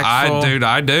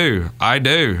impactful. I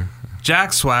do.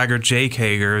 Jack Swagger, Jake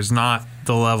Hager, is not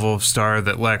the level of star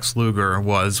that Lex Luger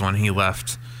was when he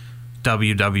left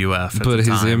WWF at the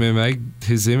time.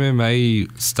 His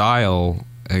MMA style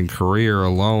and career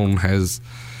alone it's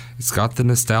got the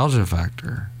nostalgia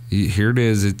factor. Here it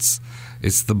is. It's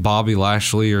the Bobby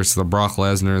Lashley or it's the Brock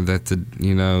Lesnar that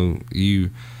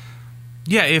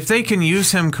Yeah, if they can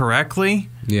use him correctly,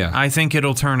 I think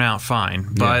it'll turn out fine.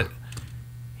 But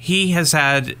he has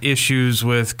had issues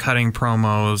with cutting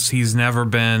promos. He's never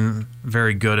been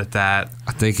very good at that.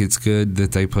 I think it's good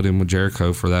that they put him with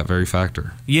Jericho for that very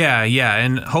factor. Yeah,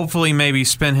 and hopefully maybe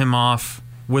spin him off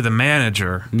with a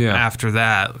manager after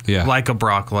that, like a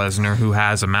Brock Lesnar who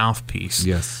has a mouthpiece.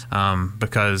 Yes.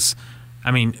 Because,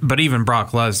 but even Brock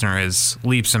Lesnar is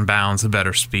leaps and bounds a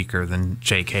better speaker than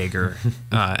Jake Hager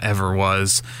ever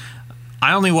was.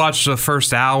 I only watched the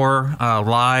first hour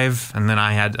live, and then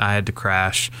I had to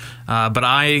crash. But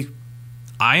I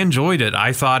enjoyed it.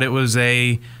 I thought it was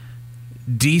a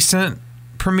decent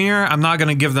premiere. I'm not going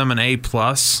to give them an A+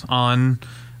 on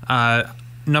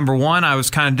number one. I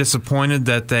was kind of disappointed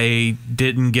that they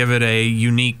didn't give it a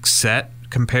unique set.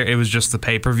 It was just the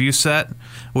pay-per-view set,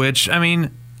 which I'm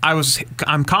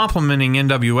complimenting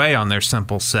NWA on their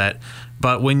simple set.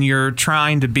 But when you're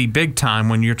trying to be big time,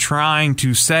 when you're trying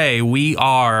to say we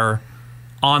are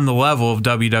on the level of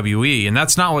WWE, and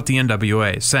that's not what the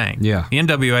NWA is saying. Yeah. The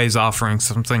NWA is offering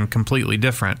something completely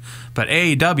different. But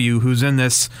AEW, who's in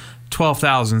this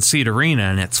 12,000 seat arena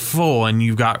and it's full and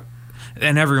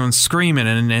everyone's screaming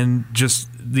and just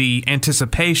the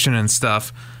anticipation and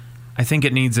stuff, I think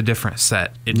it needs a different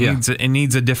set. It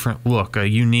needs a different look, a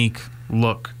unique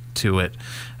look to it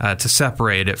to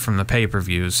separate it from the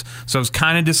pay-per-views. So I was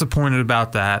kind of disappointed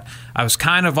about that. I was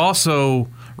kind of also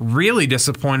really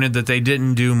disappointed that they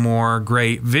didn't do more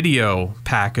great video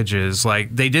packages.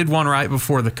 Like they did one right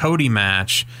before the Cody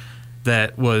match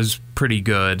that was pretty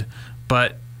good,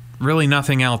 but really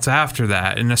nothing else after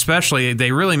that. And especially,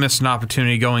 they really missed an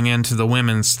opportunity going into the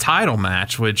women's title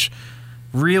match, which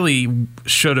really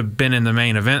should have been in the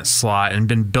main event slot and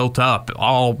been built up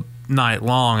all night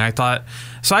long. I thought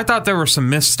there were some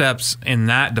missteps in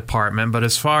that department, but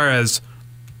as far as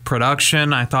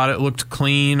production, I thought it looked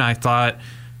clean. I thought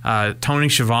Tony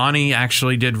Schiavone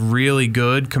actually did really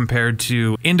good compared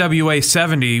to NWA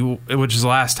 70, which is the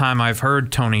last time I've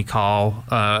heard Tony call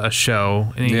a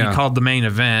show. And he called the main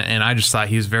event, and I just thought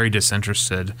he was very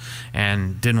disinterested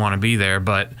and didn't want to be there.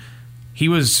 But he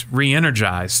was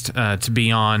re-energized to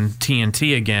be on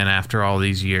TNT again after all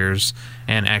these years.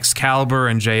 And Excalibur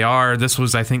and JR, this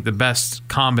was, I think, the best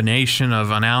combination of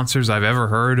announcers I've ever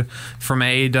heard from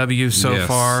AEW so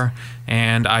far.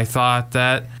 And I thought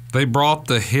that they brought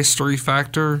the history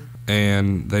factor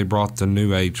and they brought the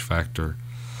new age factor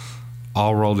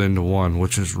all rolled into one,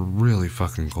 which is really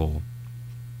fucking cool.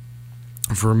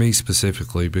 For me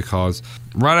specifically, because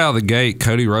right out of the gate,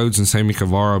 Cody Rhodes and Sammy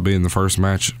Guevara being the first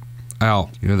match out,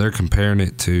 they're comparing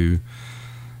it to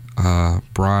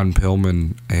Brian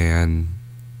Pillman and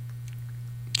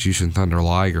Jushin Thunder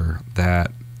Liger.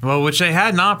 Which they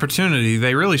had an opportunity.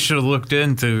 They really should have looked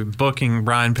into booking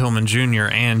Brian Pillman Jr.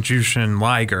 and Jushin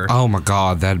Liger. Oh my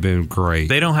God, that'd been great.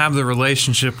 They don't have the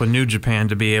relationship with New Japan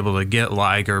to be able to get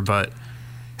Liger, but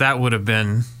that would have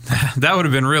been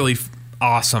really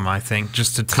awesome. I think,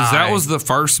 just to tie. Because that was the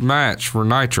first match for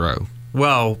Nitro.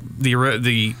 Well,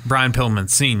 the Brian Pillman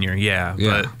Sr. Yeah,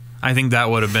 but I think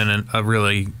that would have been a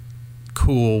really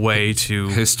cool way to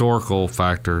historical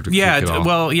factor to kick it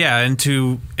off. And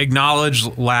to acknowledge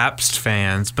lapsed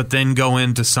fans, but then go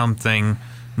into something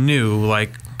new like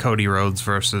Cody Rhodes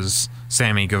versus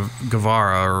Sammy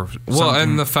Guevara or something. Well,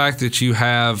 and the fact that you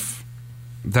have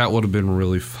that would have been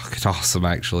really fucking awesome,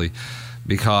 actually,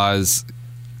 because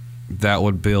that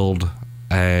would build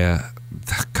that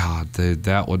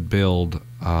would build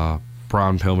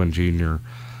Brian Pillman Jr.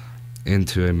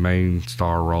 into a main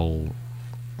star role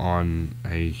on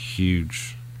a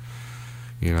huge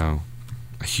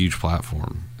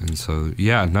platform. And so,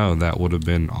 that would have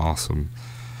been awesome.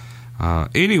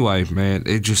 Anyway, man,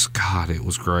 it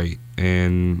was great.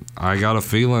 And I got a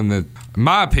feeling that, in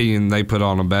my opinion, they put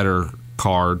on a better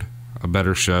card, a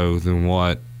better show than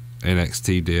what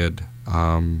NXT did.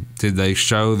 Did they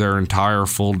show their entire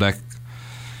full deck?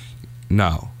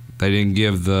 No. They didn't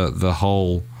give the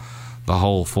whole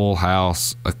full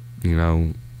house,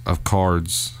 of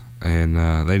cards, and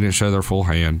they didn't show their full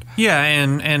hand. Yeah,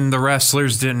 and the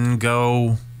wrestlers didn't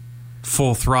go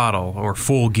full throttle or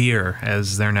full gear,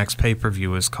 as their next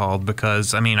pay-per-view is called,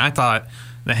 because, I thought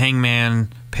the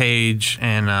Hangman Page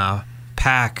and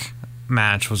Pac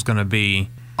match was going to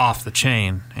be off the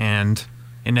chain, and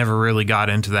it never really got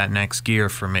into that next gear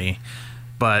for me.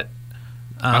 But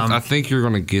I think you're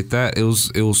going to get that. It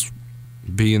was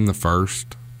being the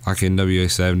first, like NWA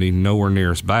 70, nowhere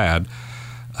near as bad.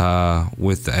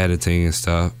 With the editing and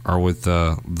stuff, or with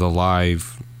the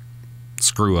live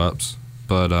screw ups,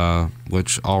 but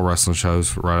which all wrestling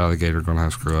shows right out of the gate are going to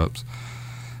have screw ups.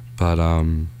 But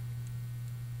I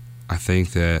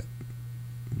think that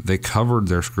they covered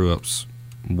their screw ups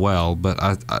well,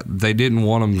 but they didn't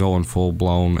want them going full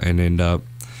blown and end up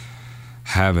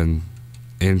having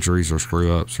injuries or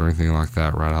screw ups or anything like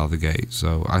that right out of the gate.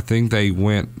 So I think they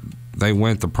went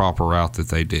the proper route that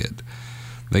they did.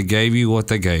 They gave you what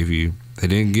they gave you. They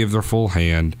didn't give their full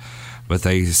hand, but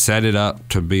they set it up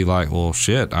to be like, well,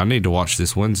 shit, I need to watch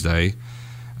this Wednesday,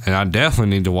 and I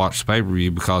definitely need to watch the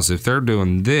pay-per-view, because if they're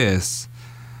doing this,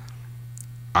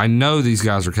 I know these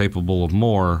guys are capable of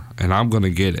more, and I'm going to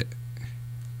get it.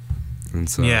 And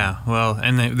so, yeah, well,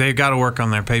 and they got to work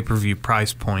on their pay-per-view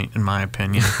price point, in my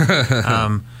opinion.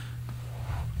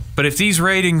 But if these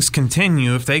ratings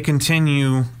continue, if they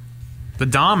continue the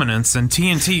dominance, and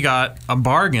TNT got a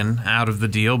bargain out of the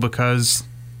deal because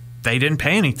they didn't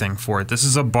pay anything for it. This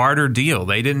is a barter deal.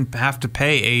 They didn't have to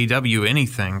pay AEW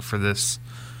anything for this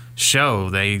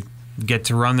show. They get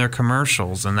to run their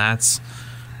commercials, and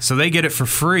so they get it for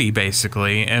free,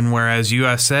 basically. And whereas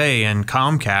USA and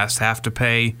Comcast have to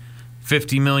pay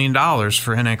 $50 million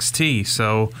for NXT,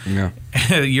 so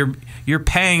you're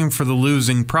paying for the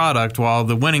losing product while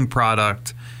the winning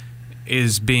product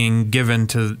is being given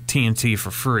to TNT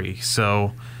for free.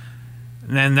 So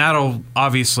then that'll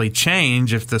obviously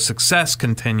change if the success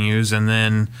continues, and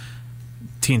then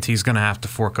TNT's going to have to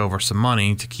fork over some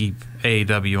money to keep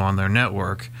AEW on their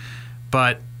network.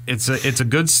 But it's a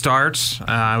good start.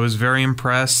 I was very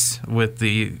impressed with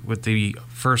the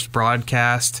first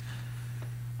broadcast.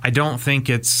 I don't think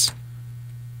it's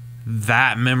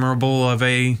that memorable of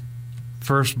a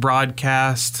first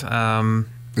broadcast.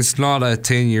 It's not a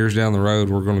 10 years down the road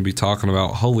we're going to be talking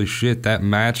about, holy shit, that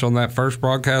match on that first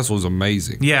broadcast was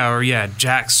amazing. Yeah,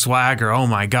 Jack Swagger, oh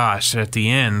my gosh, at the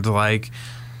end.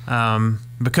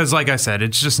 Because like I said,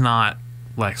 it's just not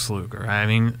Lex Luger. I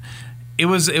mean, it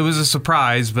was a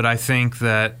surprise, but I think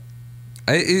that...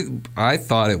 I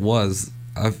thought it was.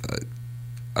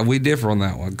 We differ on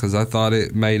that one because I thought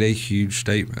it made a huge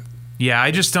statement. Yeah,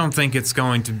 I just don't think it's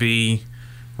going to be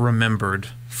remembered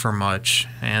for much,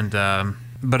 and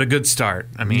but a good start.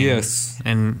 I mean, yes,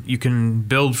 and you can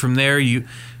build from there.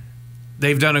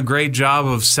 They've done a great job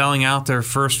of selling out their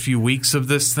first few weeks of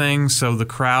this thing, so the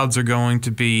crowds are going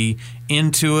to be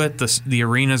into it. The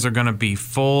arenas are going to be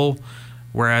full,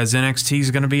 whereas NXT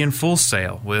is going to be in full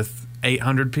sale with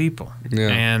 800 people. Yeah.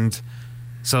 And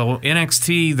so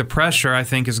NXT, the pressure, I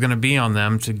think, is going to be on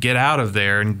them to get out of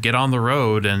there and get on the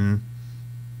road and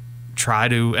try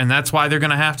to... And that's why they're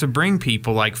going to have to bring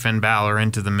people like Finn Balor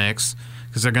into the mix,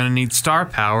 because they're going to need star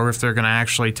power if they're going to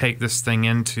actually take this thing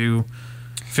into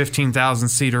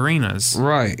 15,000-seat arenas.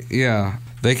 Right, yeah.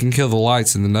 They can kill the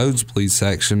lights in the nosebleed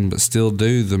section, but still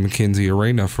do the McKenzie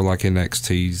Arena for like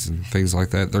NXTs and things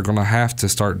like that. They're going to have to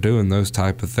start doing those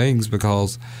type of things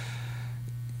because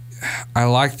I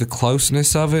like the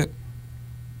closeness of it,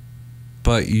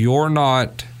 but you're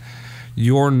not a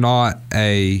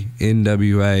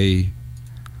NWA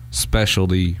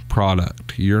specialty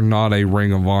product. You're not a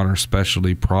Ring of Honor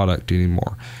specialty product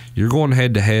anymore. You're going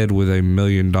head to head with $1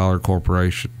 million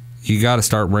corporation. You got to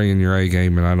start bringing your A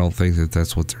game, and I don't think that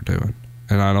that's what they're doing.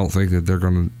 And I don't think that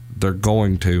they're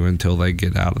going to until they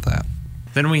get out of that.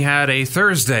 Then we had a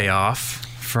Thursday off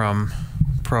from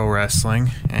pro wrestling,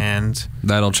 and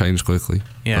that'll change quickly.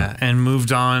 Yeah, and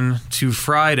moved on to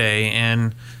Friday,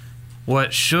 and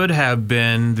what should have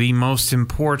been the most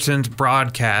important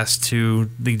broadcast to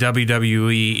the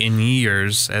WWE in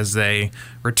years as they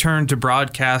returned to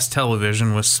broadcast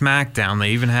television was Smackdown.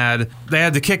 They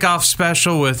had the kickoff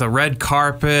special with a red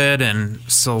carpet and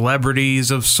celebrities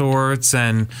of sorts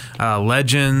and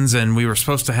legends, and we were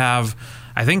supposed to have,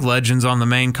 I think, legends on the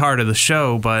main card of the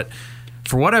show, but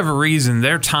for whatever reason,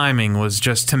 their timing was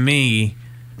just, to me,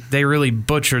 they really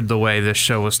butchered the way this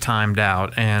show was timed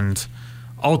out, and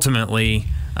ultimately,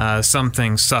 some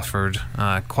things suffered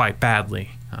quite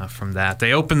badly from that.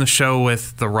 They opened the show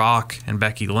with The Rock and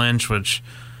Becky Lynch, which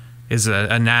is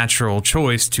a natural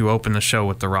choice to open the show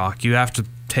with The Rock. You have to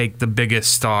take the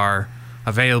biggest star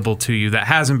available to you that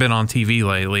hasn't been on TV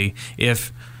lately.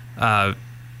 If The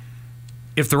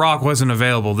Rock wasn't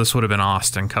available, this would have been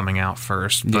Austin coming out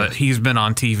first. But he's been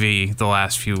on TV the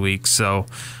last few weeks. So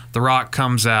The Rock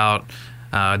comes out,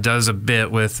 does a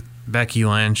bit with Becky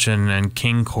Lynch and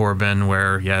King Corbin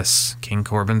where, yes, King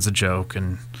Corbin's a joke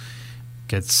and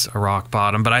gets a rock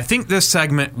bottom. But I think this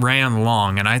segment ran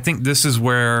long, and I think this is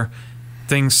where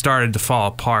things started to fall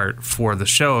apart for the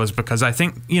shows, because I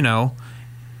think,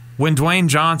 when Dwayne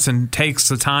Johnson takes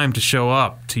the time to show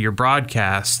up to your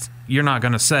broadcast, you're not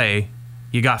going to say,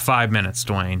 you got 5 minutes,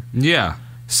 Dwayne. Yeah.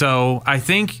 So I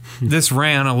think this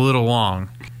ran a little long.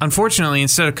 Unfortunately,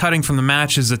 instead of cutting from the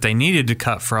matches that they needed to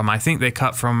cut from, I think they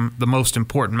cut from the most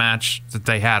important match that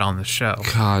they had on the show.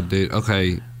 God, dude.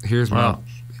 Okay,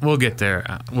 we'll get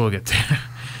there.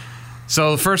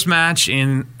 So the first match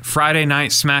in Friday Night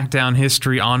SmackDown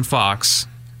history on Fox.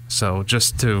 So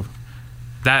just to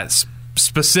that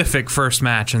specific first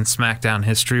match in SmackDown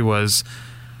history was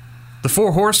the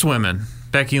Four Horsewomen,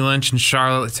 Becky Lynch and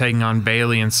Charlotte taking on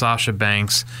Bayley and Sasha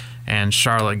Banks. And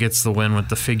Charlotte gets the win with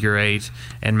the figure 8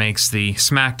 and makes the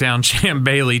SmackDown champ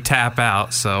Bayley tap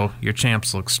out. So your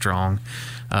champs look strong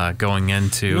going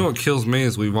into... You know what kills me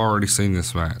is we've already seen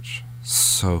this match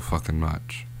so fucking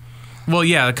much. Well,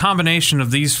 yeah, the combination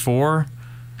of these four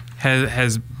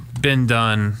has been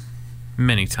done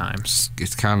many times.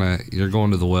 It's kind of... You're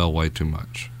going to the well way too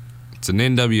much. It's an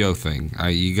NWO thing.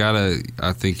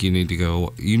 I think you need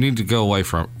to go away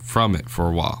from it for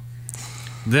a while.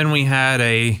 Then we had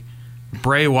a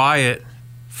Bray Wyatt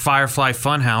Firefly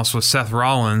Funhouse with Seth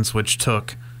Rollins, which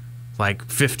took like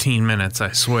 15 minutes,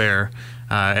 I swear,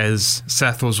 as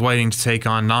Seth was waiting to take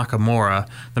on Nakamura.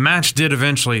 The match did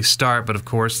eventually start, but of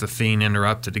course the Fiend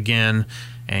interrupted again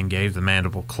and gave the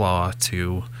mandible claw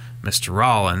to Mr.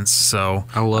 Rollins. So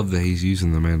I love that he's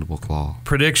using the mandible claw.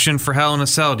 Prediction for Hell in a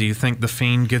Cell, do you think the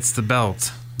Fiend gets the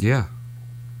belt? Yeah.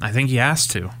 I think he has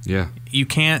to. Yeah. You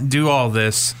can't do all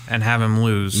this and have him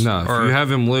lose. No, if you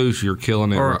have him lose, you're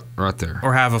killing it right there.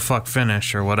 Or have a fuck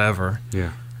finish or whatever.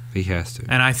 Yeah, he has to.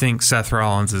 And I think Seth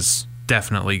Rollins is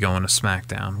definitely going to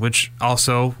SmackDown, which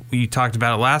also, we talked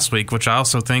about it last week, which I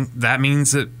also think that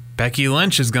means that Becky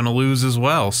Lynch is going to lose as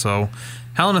well. So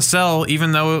Hell in a Cell,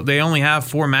 even though they only have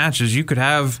 4 matches, you could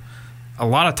have a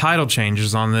lot of title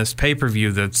changes on this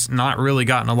pay-per-view that's not really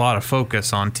gotten a lot of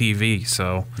focus on TV.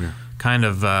 So kind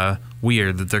of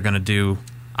weird that they're going to do...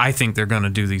 I think they're going to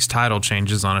do these title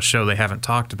changes on a show they haven't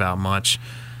talked about much.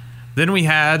 Then we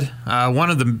had one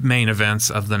of the main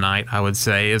events of the night, I would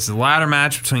say, is the ladder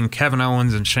match between Kevin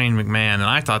Owens and Shane McMahon. And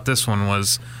I thought this one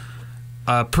was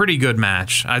a pretty good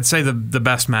match. I'd say the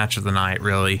best match of the night,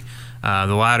 really.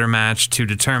 The ladder match to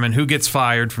determine who gets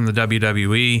fired from the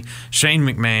WWE. Shane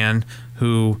McMahon,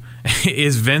 who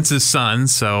is Vince's son,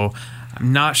 so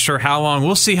I'm not sure how long.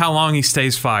 We'll see how long he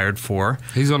stays fired for.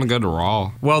 He's going to go to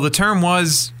Raw. Well, the term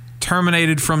was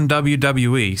terminated from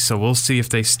WWE, so we'll see if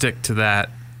they stick to that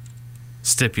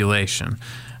stipulation.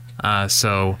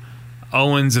 So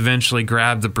Owens eventually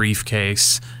grabbed the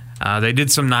briefcase. They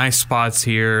did some nice spots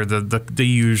here. The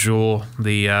usual,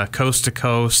 the coast to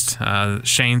coast,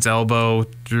 Shane's elbow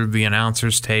through the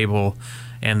announcer's table,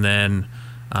 and then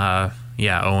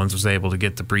Owens was able to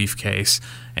get the briefcase.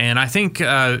 And I think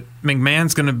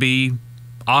McMahon's going to be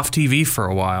off TV for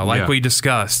a while, like we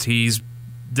discussed.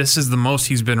 This is the most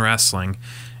he's been wrestling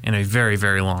in a very,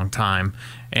 very long time.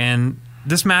 And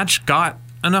this match got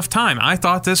enough time. I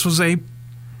thought this was a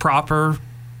proper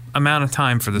amount of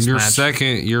time for this match.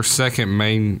 Your second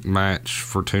main match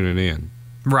for tuning in.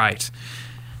 Right.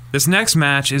 This next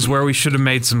match is where we should have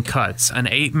made some cuts. An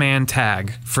 8-man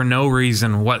tag for no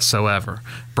reason whatsoever.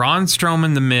 Braun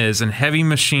Strowman, The Miz, and Heavy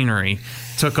Machinery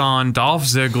took on Dolph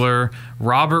Ziggler,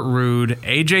 Robert Roode,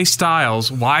 AJ Styles.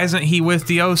 Why isn't he with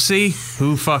the OC?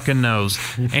 Who fucking knows?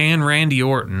 And Randy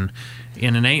Orton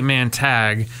in an 8-man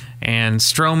tag. And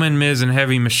Strowman, Miz, and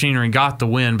Heavy Machinery got the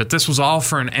win, but this was all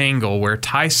for an angle where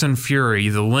Tyson Fury,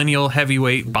 the lineal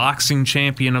heavyweight boxing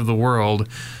champion of the world,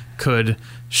 could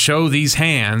show these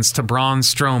hands to Braun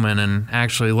Strowman and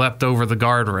actually leapt over the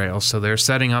guardrail. So they're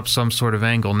setting up some sort of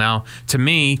angle. Now, to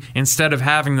me, instead of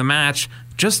having the match,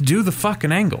 just do the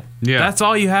fucking angle. Yeah. That's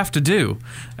all you have to do.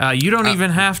 You don't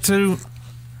even have to...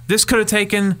 This could have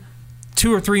taken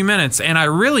 2 or 3 minutes, and I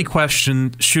really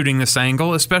questioned shooting this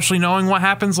angle, especially knowing what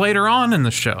happens later on in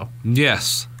the show.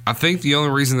 Yes. I think the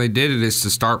only reason they did it is to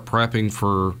start prepping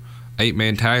for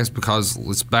 8-man tags, because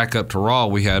let's back up to Raw.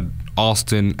 We had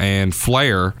Austin and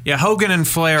Flair. Yeah, Hogan and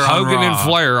Flair on Raw. Hogan and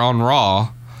Flair on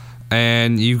Raw,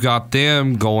 and you've got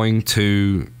them going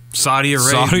to... Saudi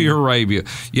Arabia.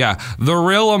 Yeah, the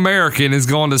real American is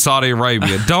going to Saudi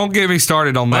Arabia. Don't get me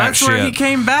started on that shit. That's where he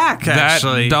came back,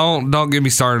 actually. Don't get me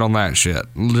started on that shit.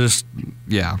 Just,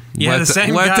 let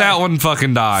that one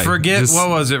fucking die. Forget, what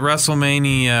was it,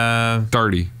 WrestleMania...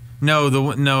 30. No,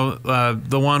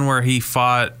 the one where he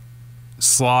fought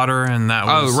Slaughter, and that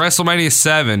was... WrestleMania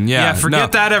 7, yeah. Yeah,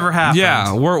 forget that ever happened.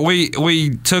 Yeah,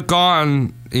 we took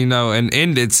on... and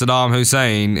ended Saddam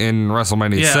Hussein in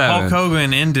WrestleMania 7. Yeah, Hulk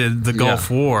Hogan ended the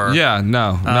Gulf War. Yeah,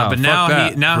 no. But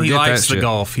now he likes the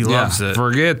Gulf. He loves it.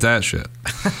 Forget that shit.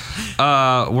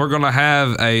 We're going to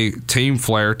have a Team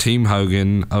Flair, Team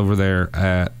Hogan over there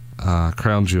at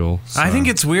Crown Jewel. So. I think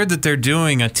it's weird that they're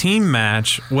doing a team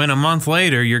match when a month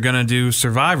later you're going to do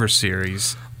Survivor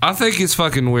Series. I think it's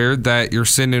fucking weird that you're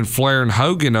sending Flair and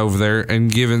Hogan over there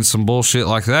and giving some bullshit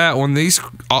like that when the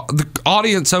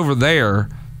audience over there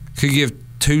could give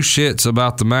 2 shits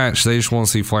about the match. They just want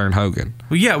to see Flair and Hogan.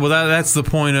 Well, yeah, that's the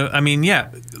point of. I mean, yeah,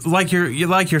 like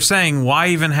you're saying, why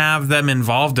even have them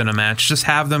involved in a match? Just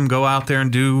have them go out there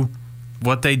and do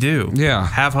what they do. Yeah,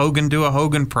 have Hogan do a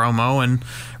Hogan promo and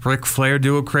Ric Flair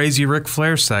do a crazy Ric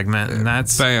Flair segment, and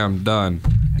that's bam, done.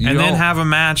 And then have a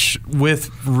match with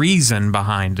reason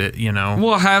behind it.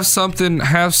 Well, have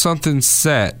something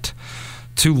set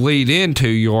to lead into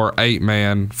your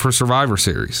 8-man for Survivor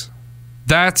Series.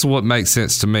 That's what makes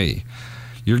sense to me.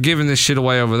 You're giving this shit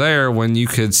away over there when you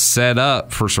could set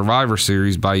up for Survivor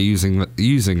Series by using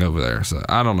over there. So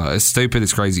I don't know. It's stupid.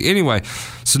 It's crazy. Anyway,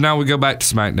 so now we go back to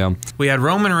SmackDown. We had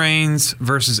Roman Reigns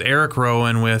versus Eric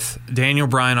Rowan with Daniel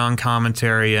Bryan on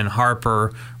commentary and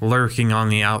Harper lurking on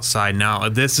the outside. Now,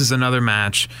 this is another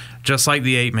match, just like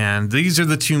the 8-man. These are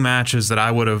the 2 matches that I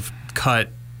would have cut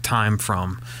time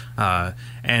from,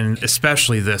 and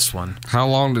especially this one. How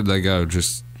long did they go?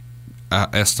 Just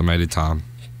estimated time.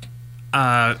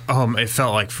 It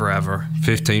felt like forever.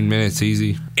 15 minutes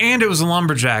easy. And it was a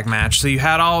lumberjack match, so you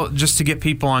had all just to get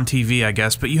people on TV, I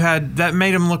guess. But you had that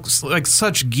made them look like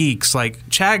such geeks. Like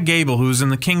Chad Gable, who's in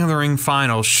the King of the Ring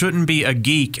final, shouldn't be a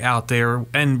geek out there,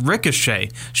 and Ricochet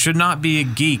should not be a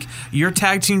geek. Your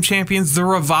tag team champions, The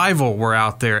Revival, were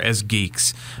out there as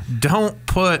geeks. Don't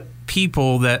put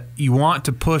people that you want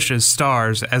to push as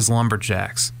stars as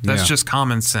lumberjacks. That's just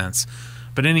common sense.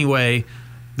 But anyway,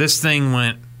 this thing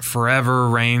went forever.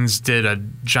 Reigns did a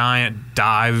giant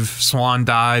swan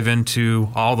dive into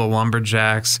all the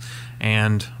lumberjacks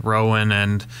and Rowan,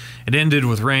 and it ended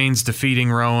with Reigns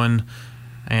defeating Rowan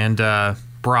and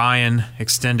Bryan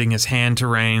extending his hand to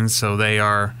Reigns. So they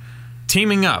are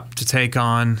teaming up to take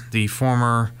on the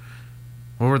former,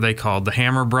 what were they called? The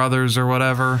Hammer Brothers or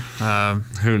whatever?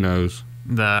 Who knows?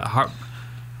 The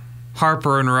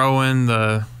Harper and Rowan,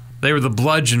 they were the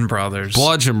Bludgeon Brothers.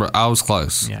 I was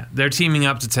close. Yeah, they're teaming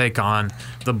up to take on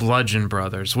the Bludgeon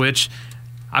Brothers, which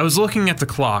I was looking at the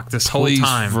clock this whole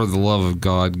time. Please, for the love of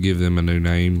God, give them a new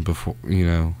name before,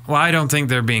 Well, I don't think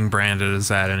they're being branded as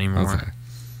that anymore. Okay.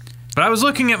 But I was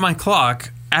looking at my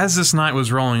clock as this night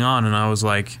was rolling on, and I was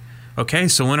like, okay,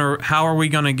 so how are we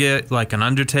going to get like an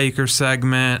Undertaker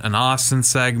segment, an Austin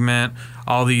segment,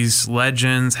 all these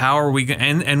legends? How are we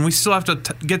and we still have to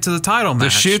get to the title match. The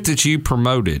shit that you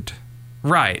promoted.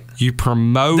 Right. You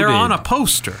promoted. They're on a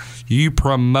poster. You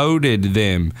promoted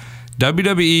them.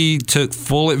 WWE took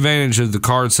full advantage of the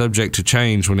card subject to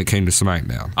change when it came to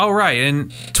SmackDown. Oh, right. And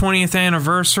 20th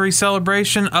anniversary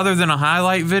celebration, other than a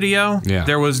highlight video,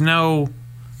 there was no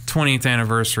 20th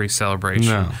anniversary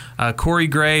celebration. No. Corey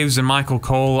Graves and Michael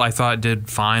Cole, I thought, did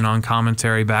fine on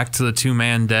commentary. Back to the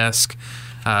two-man desk.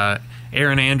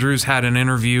 Aaron Andrews had an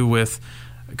interview with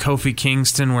Kofi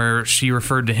Kingston where she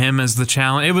referred to him as the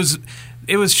challenge.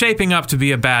 It was shaping up to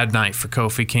be a bad night for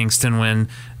Kofi Kingston when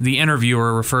the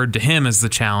interviewer referred to him as the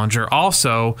challenger.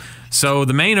 Also, so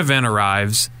the main event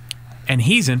arrives, and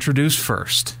he's introduced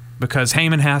first because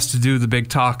Heyman has to do the big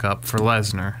talk-up for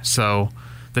Lesnar. So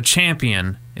the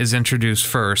champion is introduced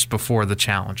first before the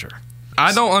challenger.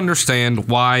 I don't understand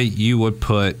why you would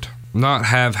not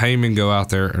have Heyman go out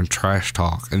there and trash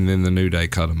talk and then the New Day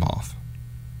cut him off.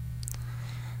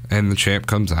 And the champ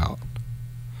comes out.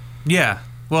 Yeah.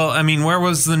 Well, I mean, where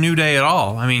was the New Day at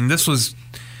all? I mean, this was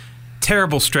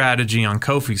terrible strategy on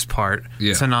Kofi's part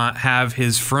to not have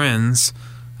his friends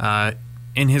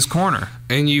in his corner.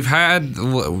 And you've had,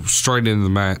 straight into the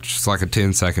match, it's like a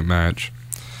 10-second match.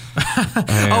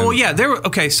 Oh, yeah.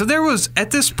 So there was,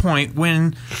 at this point,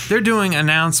 when they're doing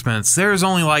announcements, there's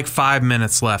only like 5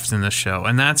 minutes left in the show.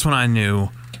 And that's when I knew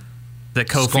that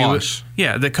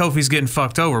Kofi's getting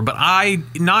fucked over. But I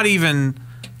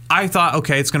thought,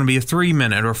 okay, it's going to be a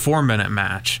 3-minute or 4-minute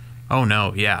match. Oh,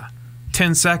 no,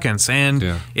 10 seconds. And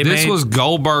this was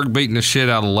Goldberg beating the shit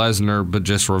out of Lesnar, but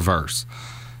just reverse.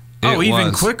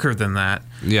 Even quicker than that.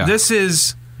 Yeah. This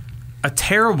is a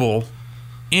terrible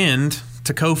end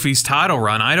to Kofi's title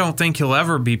run. I don't think he'll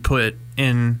ever be put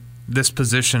in this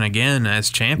position again as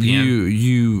champion.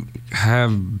 You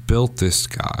have built this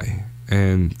guy,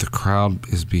 and the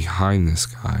crowd is behind this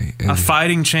guy. A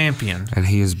fighting champion. And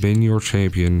he has been your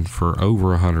champion for over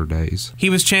 100 days. He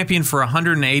was champion for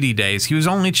 180 days. He was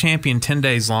only champion 10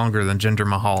 days longer than Jinder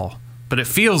Mahal. But it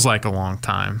feels like a long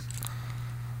time.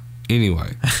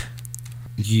 Anyway,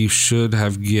 you should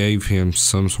have gave him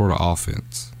some sort of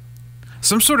offense.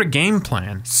 Some sort of game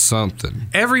plan. Something.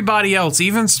 Everybody else,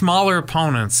 even smaller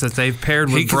opponents that they've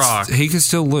paired with Brock. He could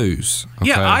still lose. Okay?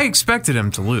 Yeah, I expected him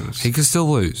to lose. He could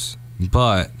still lose.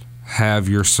 But have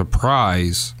your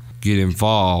surprise get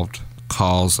involved,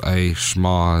 cause a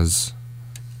schmoz,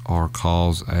 or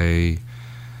cause a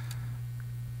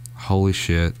holy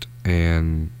shit,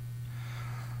 and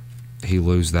he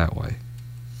lose that way.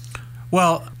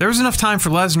 Well, there was enough time for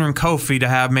Lesnar and Kofi to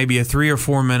have maybe a 3 or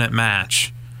 4 minute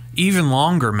match. Even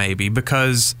longer, maybe,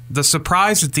 because the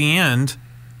surprise at the end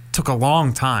took a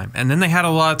long time. And then they had a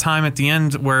lot of time at the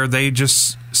end where they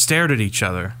just stared at each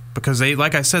other. Because they,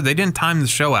 like I said, they didn't time the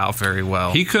show out very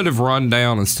well. He could have run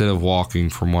down instead of walking,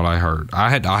 from what I heard. I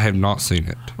have not seen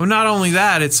it. Well, not only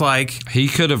that, it's like he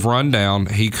could have run down.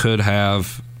 He could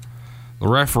have the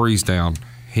referee's down.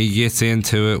 He gets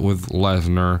into it with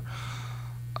Lesnar.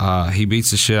 He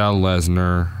beats the shit out of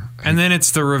Lesnar. And then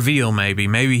it's the reveal.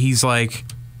 Maybe he's like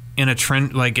in a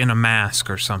trend, like in a mask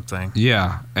or something.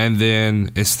 Yeah, and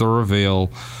then it's the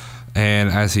reveal. And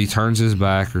as he turns his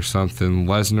back or something,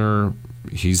 Lesnar,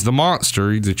 he's the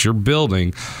monster that you're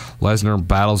building. Lesnar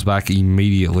battles back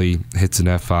immediately, hits an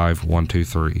F5, 1, 2,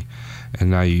 3.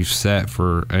 And now you've set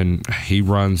for, and he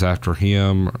runs after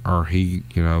him, or he,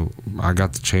 I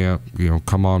got the champ,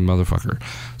 come on, motherfucker.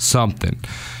 Something.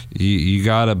 You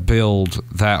got to build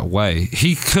that way.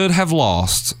 He could have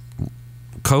lost.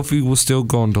 Kofi was still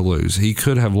going to lose. He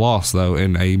could have lost, though,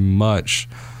 in a much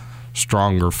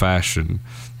stronger fashion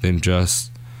than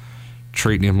just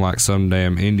treating him like some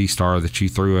damn indie star that you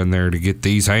threw in there to get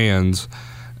these hands.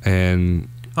 And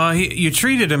you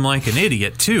treated him like an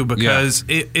idiot, too, because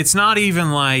it's not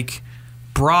even like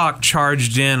Brock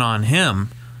charged in on him.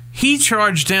 he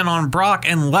charged in on Brock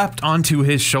and leapt onto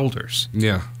his shoulders.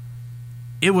 Yeah.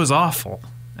 It was awful.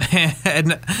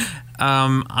 And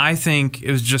I think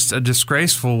it was just a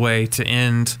disgraceful way to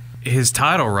end his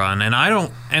title run.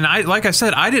 And like I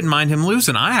said, I didn't mind him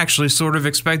losing. I actually sort of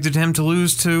expected him to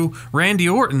lose to Randy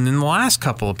Orton in the last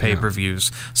couple of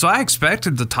pay-per-views. So I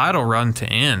expected the title run to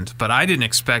end, but I didn't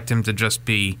expect him to just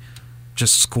be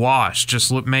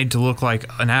squashed, made to look like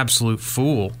an absolute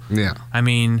fool. Yeah. I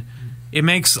mean, it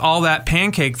makes all that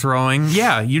pancake throwing,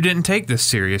 you didn't take this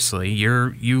seriously.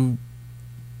 You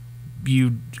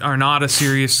are not a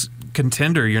serious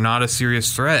contender. You're not a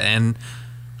serious threat. And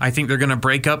I think they're going to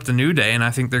break up the New Day, and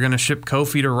I think they're going to ship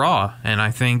Kofi to Raw, and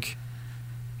I think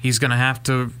he's going to have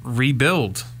to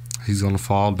rebuild. He's going to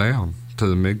fall down to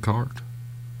the mid-card.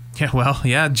 Yeah, well,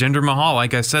 Jinder Mahal,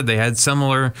 like I said, they had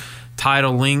similar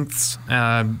title lengths.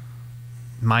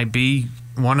 Might be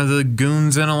one of the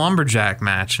goons in a lumberjack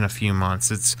match in a few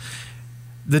months.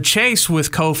 The chase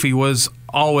with Kofi was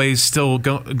always still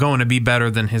going to be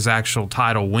better than his actual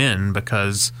title win,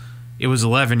 because it was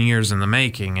 11 years in the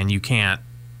making, and you can't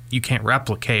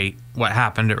replicate what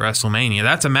happened at WrestleMania.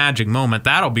 That's a magic moment.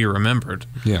 That'll be remembered.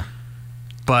 Yeah.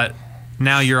 But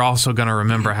now you're also going to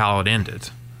remember how it ended.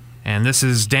 And this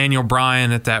is Daniel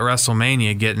Bryan at that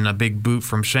WrestleMania getting a big boot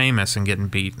from Sheamus and getting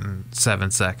beat in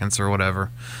 7 seconds or whatever.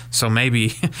 So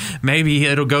maybe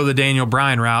it'll go the Daniel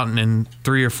Bryan route, and in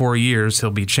 3 or 4 years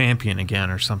he'll be champion again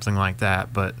or something like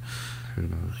that. But who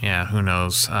knows? Yeah, who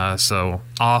knows? So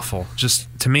awful.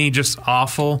 To me, just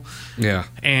awful. Yeah.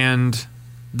 And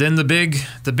then the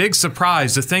big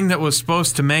surprise, the thing that was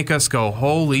supposed to make us go,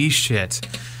 holy shit.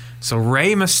 So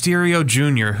Rey Mysterio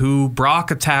Jr., who Brock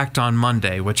attacked on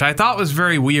Monday, which I thought was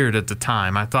very weird at the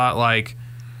time. I thought, like,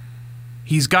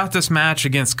 he's got this match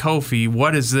against Kofi.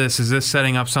 What is this? Is this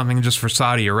setting up something just for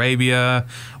Saudi Arabia?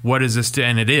 What is this?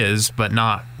 And it is, but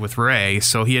not with Rey.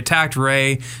 So he attacked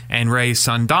Rey and Rey's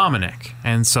son Dominic.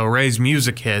 And so Rey's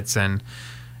music hits, and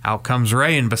out comes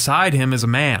Rey, and beside him is a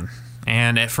man.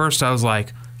 And at first I was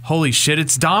like, holy shit,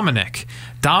 it's Dominic.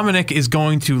 Dominic is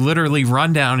going to literally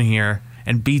run down here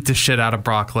and beat the shit out of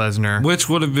Brock Lesnar. Which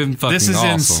would have been fucking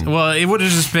awesome. Well, it would have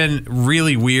just been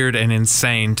really weird and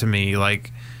insane to me.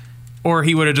 Or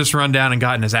he would have just run down and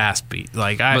gotten his ass beat.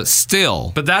 But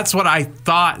still. But that's what I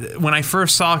thought when I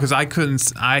first saw, because I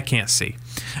can't see.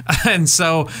 And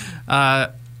so,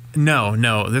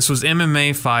 no. This was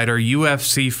MMA fighter,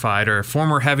 UFC fighter,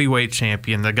 former heavyweight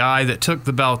champion, the guy that took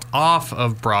the belt off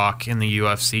of Brock in the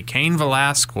UFC, Cain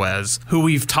Velasquez, who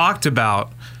we've talked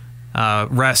about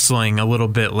wrestling a little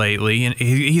bit lately, and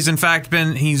he's in fact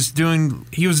he was doing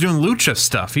lucha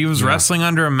stuff. He was wrestling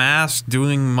under a mask,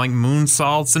 doing like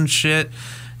moonsaults and shit.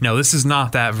 No, this is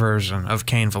not that version of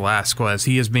Cain Velasquez.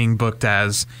 He is being booked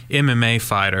as MMA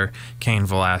fighter Cain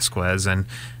Velasquez, and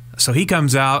so he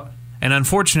comes out, and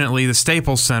unfortunately the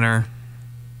Staples Center,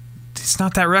 it's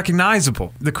not that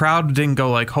recognizable. The crowd didn't go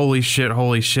like holy shit,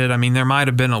 holy shit. I mean, there might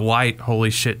have been a light holy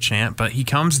shit chant, but he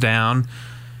comes down,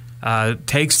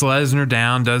 takes Lesnar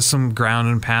down, does some ground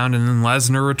and pound, and then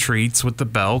Lesnar retreats with the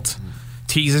belt,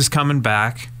 teases coming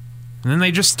back, and then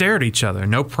they just stare at each other.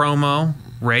 No promo.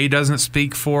 Rey doesn't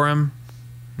speak for him.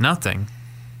 Nothing.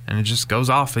 And it just goes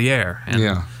off the air.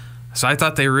 And so I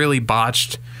thought they really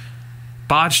botched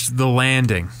the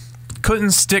landing.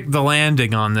 Couldn't stick the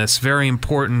landing on this very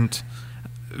important.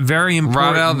 Right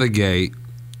out of the gate,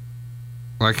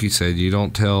 like you said, you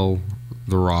don't tell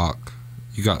The Rock,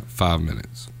 you got 5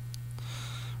 minutes.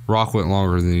 Rock went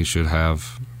longer than he should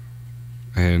have,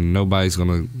 and nobody's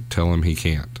going to tell him he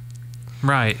can't.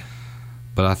 Right.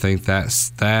 But I think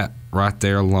that right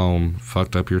there alone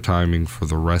fucked up your timing for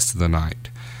the rest of the night.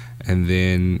 And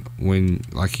then when,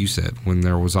 like you said, when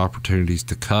there was opportunities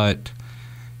to cut,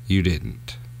 you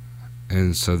didn't.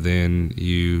 And so then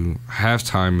you have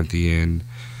time at the end,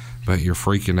 but you're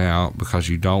freaking out because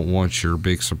you don't want your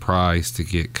big surprise to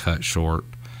get cut short.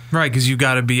 Right, because you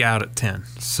got to be out at 10.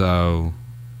 So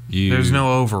there's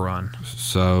no overrun.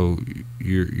 So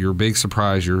your big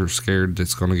surprise, you're scared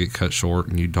that's going to get cut short,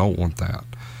 and you don't want that.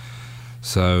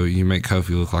 So you make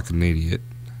Kofi look like an idiot,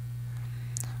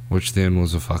 which then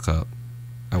was a fuck up.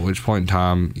 At which point in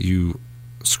time you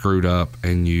screwed up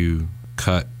and you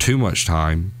cut too much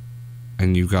time,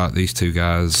 and you got these two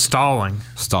guys stalling.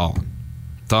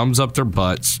 Thumbs up their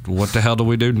butts. What the hell do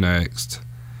we do next?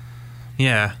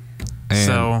 Yeah. And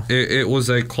so it was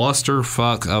a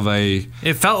clusterfuck of a...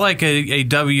 It felt like a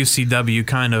WCW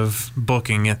kind of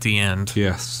booking at the end.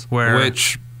 Yes.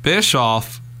 Which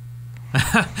Bischoff...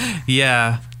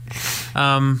 yeah.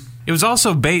 It was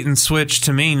also bait and switch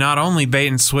to me. Not only bait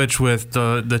and switch with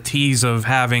the tease of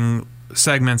having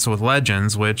segments with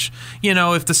Legends, which,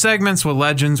 if the segments with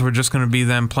Legends were just going to be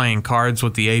them playing cards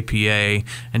with the APA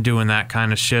and doing that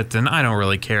kind of shit, then I don't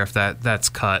really care if that's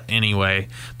cut anyway.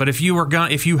 But if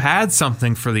you had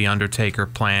something for the Undertaker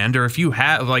planned, or if you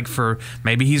had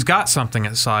maybe he's got something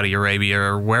at Saudi Arabia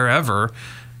or wherever,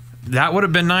 that would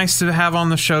have been nice to have on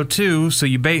the show too, so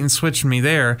you bait and switched me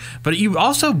there. But you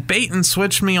also bait and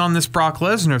switched me on this Brock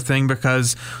Lesnar thing,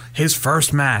 because his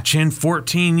first match in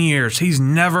 14 years, he's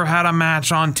never had a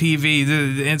match on TV.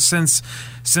 And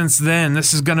since then,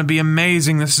 this is going to be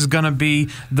amazing. This is going to be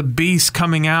the Beast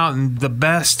coming out and the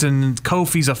best, and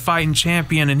Kofi's a fighting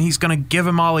champion, and he's going to give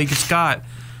him all he's got.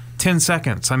 10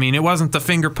 seconds. I mean, it wasn't the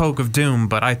finger poke of doom,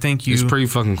 but I think it's pretty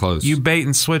fucking close. You bait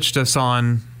and switched us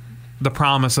on the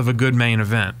promise of a good main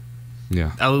event.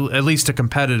 Yeah. At least a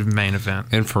competitive main event.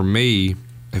 And for me,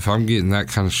 if I'm getting that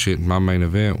kind of shit in my main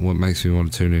event, what makes me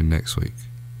want to tune in next week?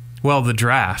 Well, the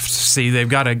draft. See, they've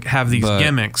got to have these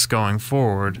gimmicks going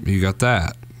forward. You got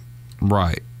that.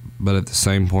 Right. But at the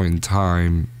same point in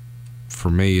time, for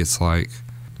me, it's like,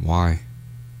 why?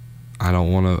 I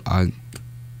don't want to...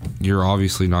 You're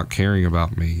obviously not caring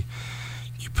about me.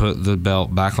 You put the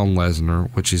belt back on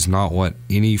Lesnar, which is not what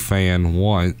any fan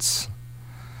wants,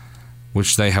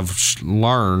 which they have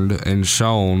learned and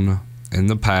shown in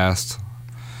the past.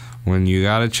 When you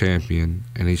got a champion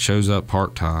and he shows up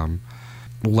part-time,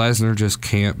 Lesnar just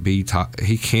can't be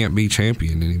he can't be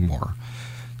champion anymore.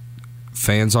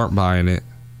 Fans aren't buying it.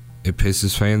 It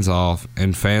pisses fans off,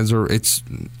 and it's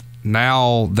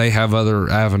now they have other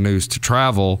avenues to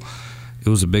travel. It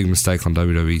was a big mistake on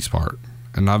WWE's part.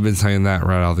 And I've been saying that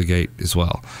right out of the gate as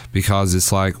well. Because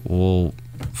it's like, well,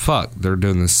 fuck, they're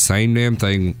doing the same damn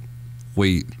thing.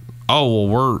 We're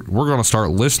going to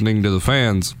start listening to the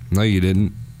fans. No, you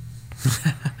didn't.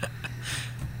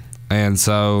 And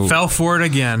so... Fell for it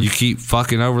again. You keep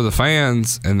fucking over the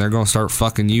fans, and they're going to start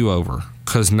fucking you over.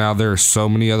 Because now there are so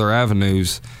many other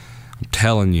avenues. I'm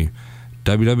telling you,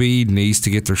 WWE needs to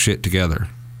get their shit together.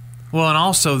 Well, and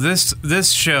also this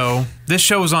show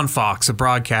is on Fox, a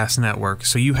broadcast network,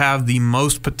 so you have the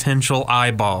most potential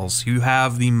eyeballs. You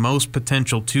have the most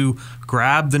potential to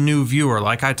grab the new viewer,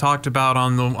 like I talked about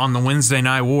on the Wednesday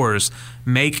Night Wars.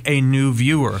 Make a new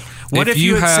viewer. What if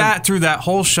you had sat through that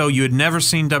whole show, you had never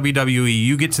seen WWE,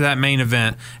 you get to that main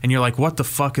event, and you're like, what the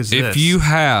fuck is this? If you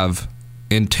have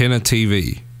antenna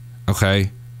TV,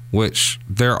 okay, which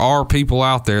there are people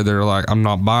out there that are like, I'm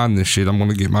not buying this shit. I'm going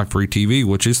to get my free TV,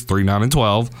 which is $3, $9, and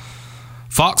 $12.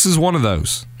 Fox is one of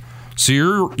those. So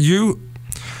you're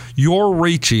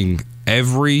reaching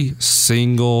every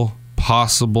single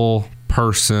possible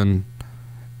person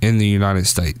in the United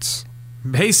States.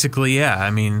 Basically, yeah. I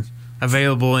mean,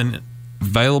 available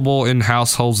in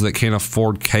households that can't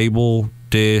afford cable,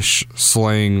 dish,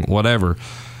 sling, whatever.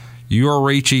 You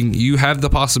have the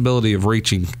possibility of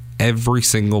reaching every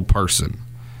single person,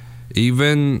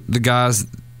 even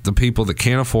the people that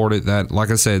can't afford it, that,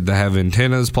 like I said, that have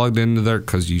antennas plugged into there,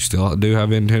 because you still do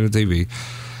have antenna TV,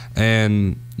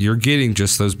 and you're getting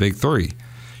just those big three.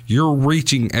 You're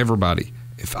reaching everybody.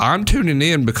 If I'm tuning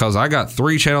in because I got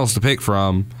 3 channels to pick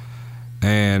from,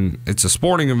 and it's a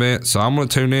sporting event, so I'm going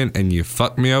to tune in, and you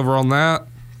fuck me over on that,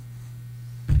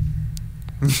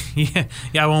 yeah,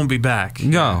 I won't be back.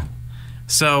 No.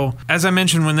 So, as I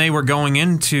mentioned, when they were going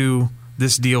into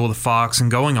this deal with Fox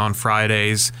and going on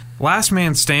Fridays, Last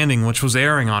Man Standing, which was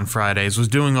airing on Fridays, was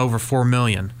doing over $4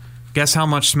 million. Guess how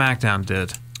much Smackdown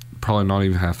did? Probably not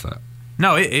even half that.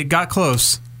 No, it got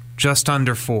close, just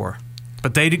under 4.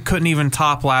 But they couldn't even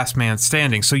top Last Man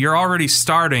Standing. So you're already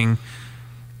starting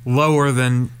lower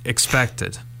than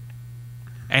expected.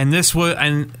 And this was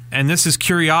and this is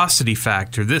curiosity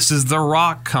factor. This is The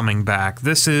Rock coming back.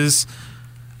 This is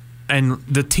and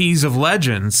the tease of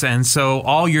Legends. And so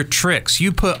all your tricks,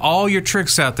 you put all your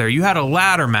tricks out there. You had a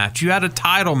ladder match. You had a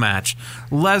title match.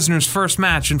 Lesnar's first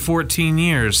match in 14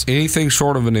 years. Anything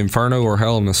short of an Inferno or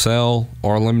Hell in a Cell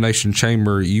or Elimination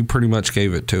Chamber, you pretty much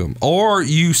gave it to him. Or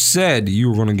you said you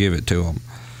were going to give it to him.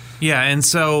 Yeah, and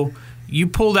so you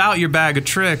pulled out your bag of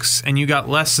tricks and you got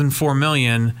less than $4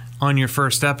 million on your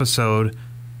first episode,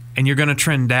 and you're going to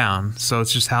trend down. So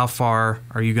it's just how far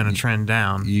are you going to trend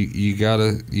down? You got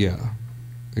to, yeah,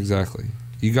 exactly.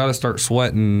 You got to start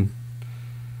sweating,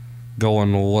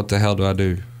 going, well, what the hell do I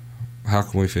do? How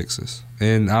can we fix this?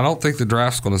 And I don't think the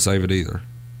draft's going to save it either.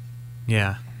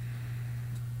 Yeah.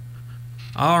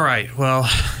 All right, well.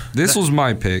 This was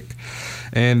my pick,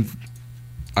 and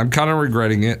I'm kind of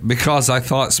regretting it because I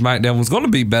thought SmackDown was going to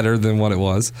be better than what it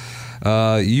was.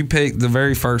 You picked the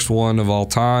very first one of all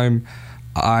time.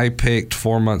 I picked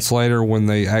 4 months later when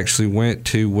they actually went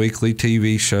to weekly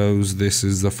TV shows. This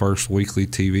is the first weekly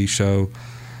TV show.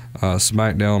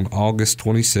 Smackdown, August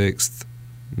 26th,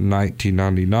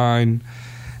 1999.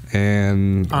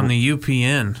 And on the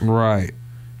UPN. Right.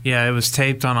 Yeah, it was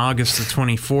taped on August the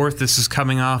 24th. This is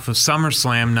coming off of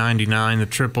SummerSlam 99, the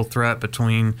triple threat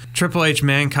between Triple H,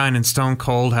 Mankind, and Stone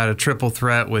Cold. Had a triple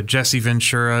threat with Jesse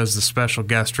Ventura as the special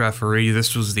guest referee.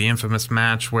 This was the infamous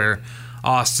match where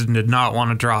Austin did not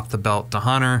want to drop the belt to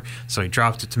Hunter, so he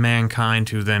dropped it to Mankind,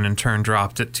 who then in turn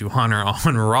dropped it to Hunter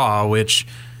on Raw, which,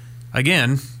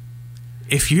 again,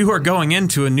 if you are going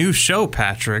into a new show,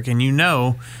 Patrick, and you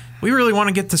know, we really want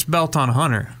to get this belt on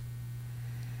Hunter,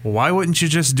 well, why wouldn't you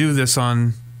just do this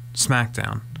on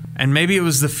SmackDown? And maybe it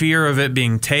was the fear of it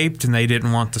being taped and they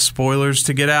didn't want the spoilers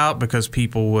to get out because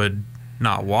people would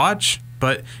not watch.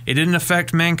 But it didn't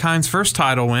affect Mankind's first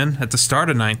title win at the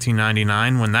start of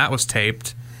 1999 when that was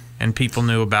taped and people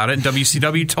knew about it.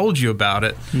 WCW told you about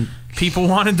it. People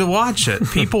wanted to watch it.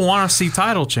 People want to see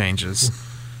title changes.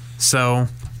 So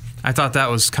I thought that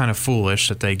was kind of foolish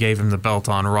that they gave him the belt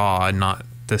on Raw and not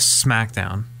this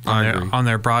SmackDown on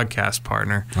their broadcast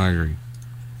partner. I agree.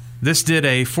 This did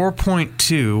a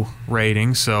 4.2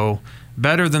 rating, so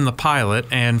better than the pilot,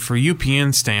 and for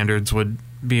UPN standards would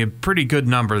be a pretty good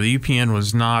number. The UPN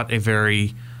was not a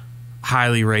very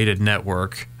highly rated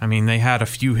network. I mean, they had a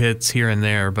few hits here and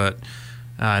there, but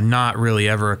not really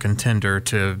ever a contender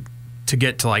to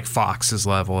get to like Fox's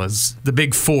level as the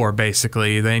Big Four,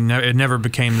 basically. It never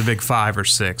became the Big Five or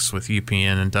Six with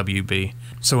UPN and WB.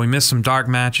 So we missed some dark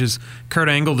matches. Kurt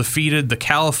Angle defeated the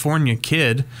California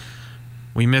Kid.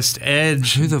 We missed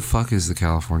Edge. Who the fuck is the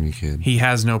California Kid? He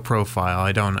has no profile.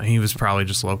 I don't know. He was probably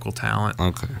just local talent.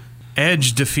 Okay.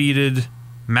 Edge defeated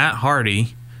Matt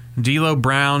Hardy. D'Lo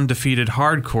Brown defeated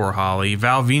Hardcore Holly.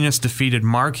 Val Venus defeated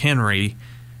Mark Henry.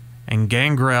 And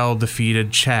Gangrel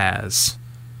defeated Chaz,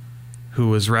 who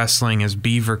was wrestling as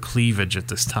Beaver Cleavage at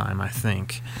this time, I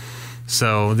think.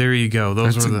 So there you go.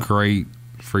 That's a great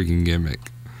freaking gimmick.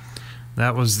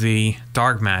 That was the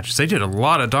dark matches. They did a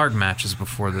lot of dark matches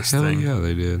before this thing. Hell yeah,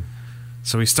 they did.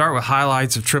 So we start with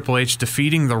highlights of Triple H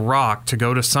defeating The Rock to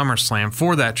go to SummerSlam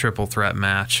for that triple threat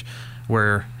match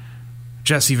where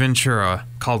Jesse Ventura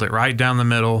called it right down the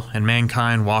middle and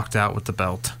Mankind walked out with the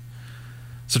belt.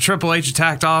 So Triple H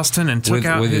attacked Austin and took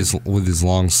out with his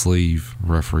long sleeve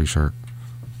referee shirt.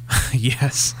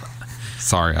 Yes.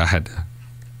 Sorry, I had to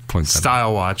point that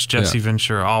Style out. watch. Jesse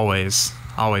Ventura, always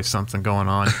something going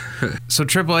on. So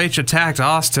Triple H attacked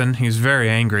Austin. He was very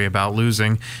angry about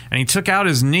losing, and he took out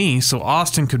his knee so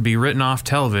Austin could be written off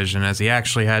television, as he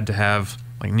actually had to have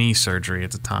like knee surgery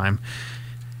at the time.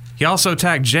 He also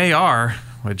attacked JR,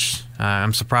 which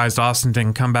I'm surprised Austin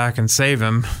didn't come back and save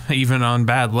him, even on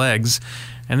bad legs,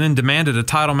 and then demanded a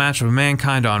title match with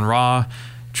Mankind on Raw.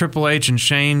 Triple H and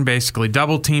Shane basically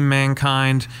double-teamed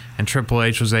Mankind, and Triple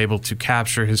H was able to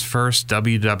capture his first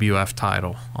WWF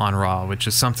title on Raw, which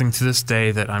is something to this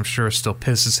day that I'm sure still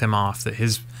pisses him off, that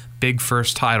his big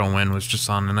first title win was just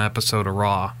on an episode of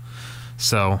Raw.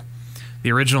 So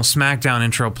the original SmackDown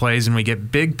intro plays, and we get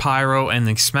Big Pyro and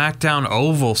the SmackDown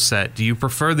Oval set. Do you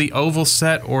prefer the Oval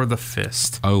set or the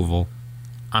Fist? Oval.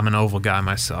 I'm an Oval guy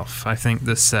myself. I think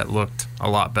this set looked a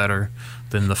lot better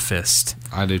than the Fist.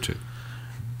 I do too.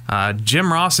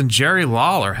 Jim Ross and Jerry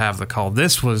Lawler have the call.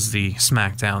 This was the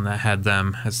SmackDown that had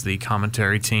them as the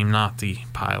commentary team, not the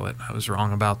pilot. I was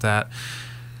wrong about that.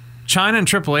 Chyna and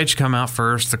Triple H come out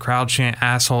first. The crowd chant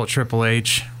asshole at Triple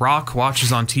H. Rock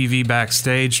watches on TV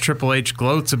backstage. Triple H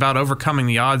gloats about overcoming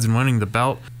the odds and winning the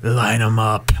belt. Line them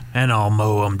up and I'll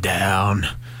mow them down.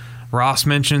 Ross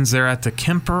mentions they're at the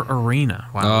Kemper Arena.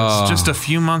 Wow, it's just a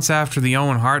few months after the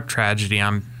Owen Hart tragedy.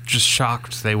 I'm just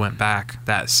shocked they went back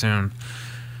that soon.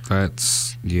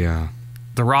 That's, yeah.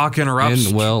 The Rock interrupts.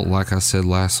 And, well, like I said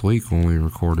last week when we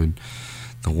recorded,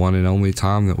 the one and only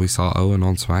time that we saw Owen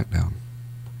on SmackDown.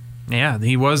 Yeah,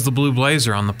 he was the Blue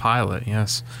Blazer on the pilot,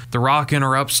 yes. The Rock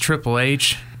interrupts Triple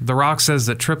H. The Rock says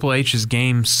that Triple H's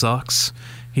game sucks.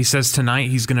 He says tonight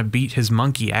he's going to beat his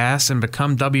monkey ass and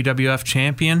become WWF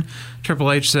champion.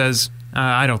 Triple H says,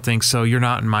 I don't think so. You're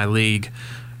not in my league.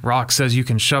 Rock says you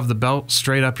can shove the belt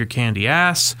straight up your candy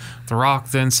ass. The Rock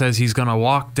then says he's going to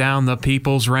walk down the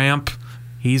people's ramp.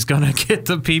 He's going to get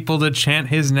the people to chant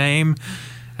his name.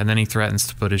 And then he threatens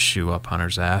to put his shoe up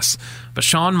Hunter's ass. But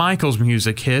Shawn Michaels'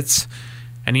 music hits,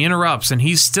 and he interrupts, and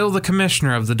he's still the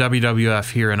commissioner of the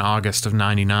WWF here in August of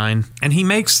 99. And he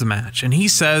makes the match, and he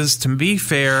says, to be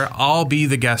fair, I'll be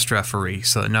the guest referee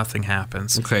so that nothing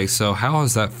happens. Okay, so how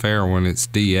is that fair when it's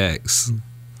DX?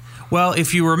 Well,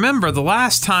 if you remember, the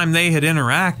last time they had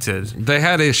interacted, They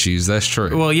had issues. That's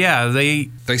true. well, yeah, they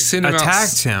sent him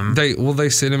attacked him. They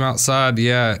sent him outside.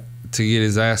 Yeah, to get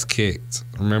his ass kicked.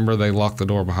 Remember, they locked the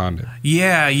door behind him.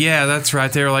 Yeah, that's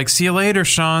right. They were like, "See you later,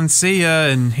 Sean. See ya,"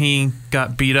 and he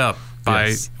got beat up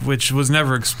by, which was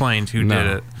never explained who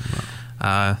did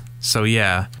it. So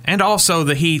yeah, and also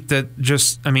the heat that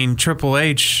Triple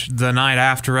H the night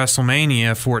after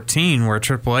WrestleMania 14, where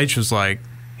Triple H was like,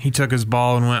 he took his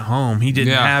ball and went home. He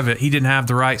didn't have it. He didn't have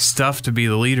the right stuff to be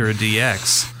the leader of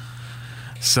DX.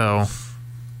 So,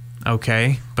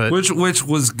 okay, but which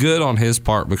was good on his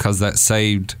part because that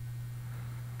saved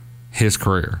his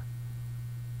career.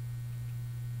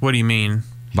 What do you mean?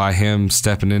 By him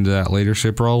stepping into that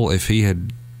leadership role, if he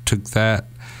had took that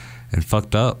and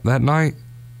fucked up that night.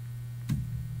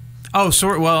 Oh,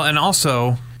 well, and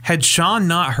also, had Shawn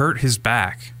not hurt his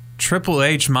back, Triple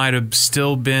H might have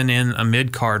still been in a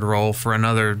mid-card role for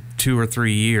another 2 or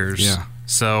 3 years. Yeah.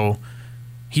 So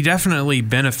he definitely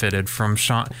benefited from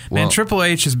Shawn. Man, Triple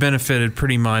H has benefited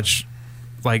pretty much,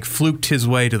 like, fluked his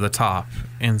way to the top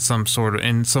in some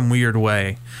weird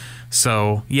way.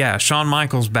 So, yeah, Shawn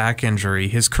Michaels' back injury,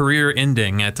 his career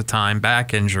ending at the time,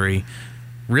 back injury,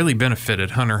 really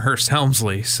benefited Hunter Hearst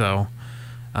Helmsley. So,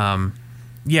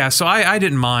 so I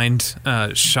didn't mind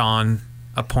Shawn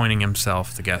appointing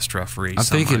himself the guest referee. I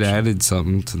think it added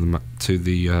something to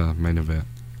the main event.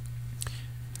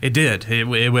 It did.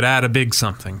 It would add a big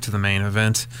something to the main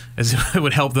event, as it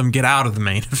would help them get out of the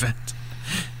main event,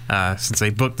 since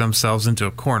they booked themselves into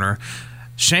a corner.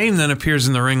 Shane then appears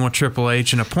in the ring with Triple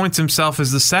H and appoints himself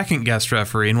as the second guest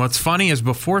referee. And what's funny is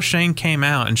before Shane came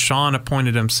out and Shawn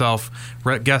appointed himself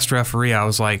guest referee, I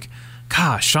was like,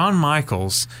 gosh, Shawn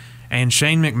Michaels and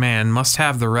Shane McMahon must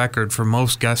have the record for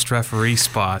most guest referee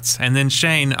spots. And then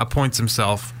Shane appoints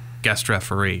himself guest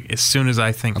referee as soon as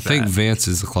I think Vince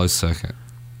is a close second.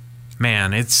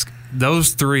 Man, it's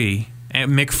those three,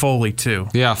 and Mick Foley too.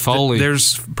 Yeah, Foley.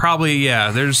 There's probably,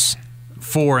 there's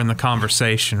 4 in the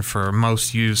conversation for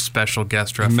most used special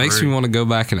guest referee. It makes me want to go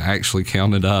back and actually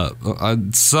count it up.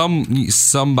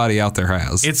 Somebody out there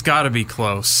has. It's got to be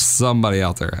close. Somebody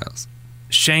out there has.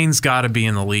 Shane's got to be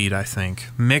in the lead, I think.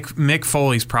 Mick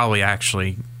Foley's probably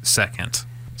actually second.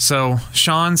 So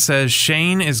Shawn says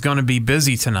Shane is going to be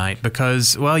busy tonight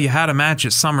because, well, you had a match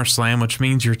at SummerSlam, which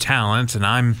means you're talent, and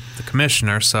I'm the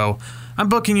commissioner, so I'm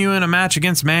booking you in a match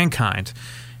against Mankind.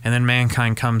 And then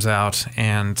Mankind comes out,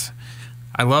 and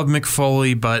I love Mick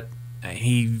Foley, but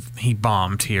he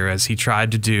bombed here as he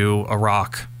tried to do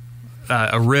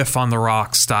a riff on the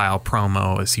Rock style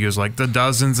promo, as he was like, the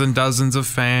dozens and dozens of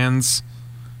fans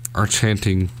are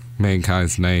chanting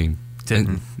Mankind's name.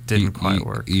 Didn't quite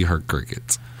work. You heard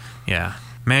crickets. Yeah.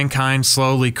 Mankind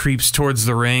slowly creeps towards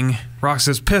the ring. Rock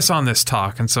says, piss on this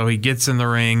talk. And so he gets in the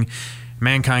ring.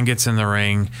 Mankind gets in the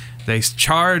ring. They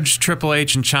charge Triple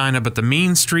H and Chyna, but the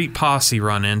Mean Street Posse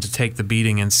run in to take the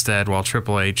beating instead while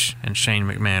Triple H and Shane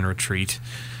McMahon retreat.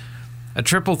 A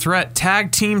triple threat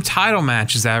tag team title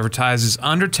match is advertised as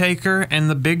Undertaker and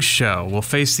The Big Show will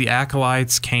face the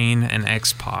Acolytes, Kane, and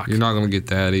X-Pac. You're not going to get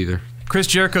that either. Chris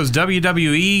Jericho's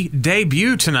WWE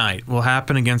debut tonight will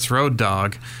happen against Road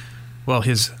Dogg. Well,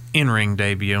 his in-ring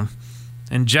debut.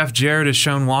 And Jeff Jarrett is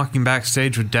shown walking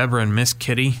backstage with Deborah and Miss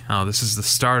Kitty. Oh, this is the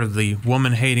start of the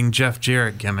woman-hating Jeff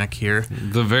Jarrett gimmick here.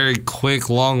 The very quick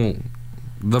run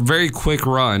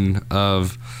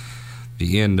of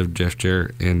the end of Jeff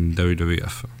Jarrett in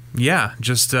WWF. Yeah,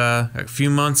 just a few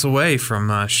months away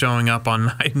from showing up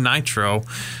on Nitro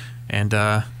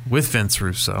and with Vince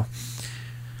Russo.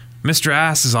 Mr.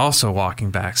 Ass is also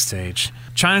walking backstage.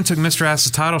 Chyna took Mr.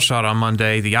 Ass's title shot on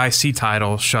Monday, the IC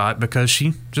title shot, because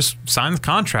she just signed the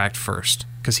contract first,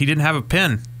 because he didn't have a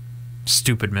pin.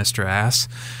 Stupid Mr. Ass.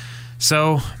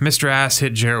 So Mr. Ass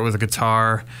hit Jarrett with a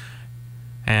guitar,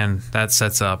 and that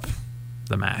sets up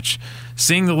the match.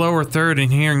 Seeing the lower third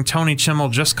and hearing Tony Chimmel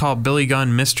just call Billy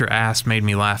Gunn Mr. Ass made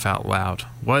me laugh out loud.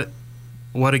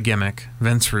 What a gimmick.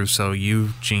 Vince Russo, you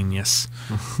genius.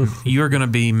 You're going to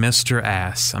be Mr.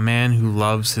 Ass, a man who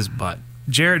loves his butt.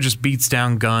 Jarrett just beats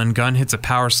down Gunn. Gunn hits a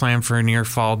power slam for a near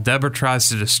fall. Deborah tries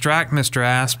to distract Mr.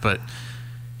 Ass, but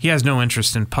he has no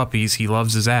interest in puppies. He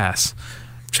loves his ass.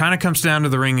 Chyna comes down to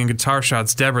the ring and guitar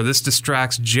shots Deborah. This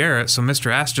distracts Jarrett, so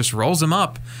Mr. Ass just rolls him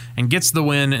up and gets the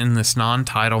win in this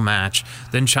non-title match.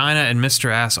 Then Chyna and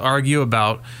Mr. Ass argue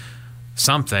about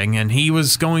something, and he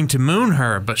was going to moon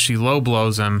her, but she low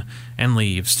blows him and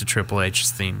leaves to Triple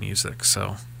H's theme music.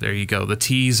 So there you go. The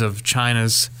tease of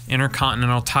Chyna's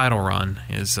Intercontinental title run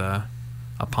is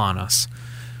upon us.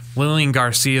 Lillian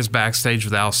Garcia's backstage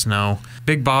with Al Snow.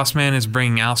 Big Boss Man is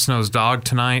bringing Al Snow's dog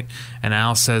tonight, and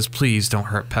Al says, please don't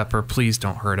hurt Pepper, please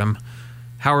don't hurt him.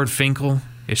 Howard Finkel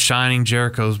is shining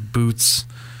Jericho's boots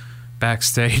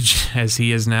backstage as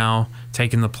he is now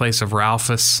taking the place of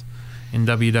Ralphus in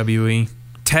WWE.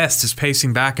 Test is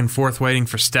pacing back and forth waiting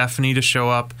for Stephanie to show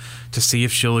up to see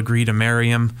if she'll agree to marry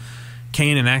him.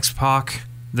 Kane and X-Pac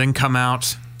then come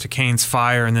out to Kane's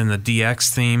Fire and then the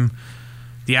DX theme.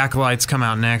 The Acolytes come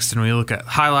out next, and we look at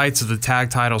highlights of the tag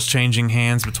titles changing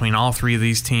hands between all three of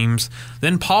these teams.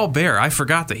 Then Paul Bearer, I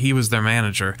forgot that he was their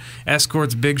manager,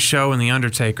 escorts Big Show and The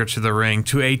Undertaker to the ring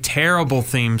to a terrible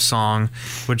theme song,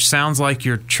 which sounds like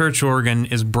your church organ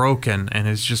is broken and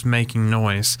is just making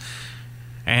noise.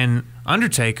 And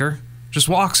Undertaker just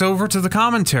walks over to the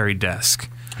commentary desk.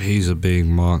 He's a big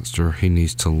monster. He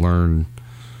needs to learn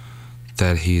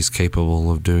that he's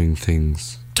capable of doing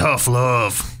things. Tough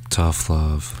love. Tough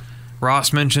love.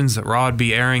 Ross mentions that Raw would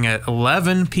be airing at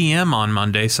 11 p.m. on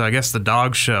Monday, so I guess the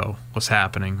dog show was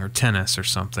happening, or tennis or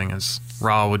something, as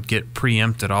Raw would get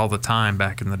preempted all the time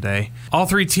back in the day. All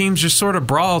three teams just sort of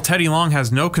brawl. Teddy Long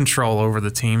has no control over the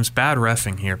teams. Bad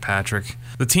reffing here, Patrick.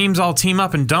 The teams all team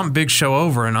up and dump Big Show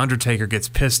over, and Undertaker gets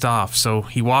pissed off, so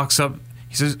he walks up.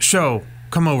 He says, Show,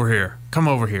 come over here. Come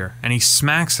over here. And he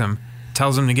smacks him,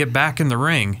 tells him to get back in the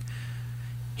ring.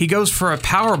 He goes for a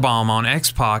powerbomb on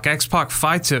X-Pac. X-Pac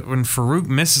fights it when Farouk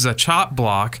misses a chop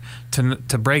block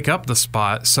to break up the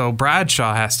spot, so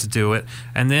Bradshaw has to do it,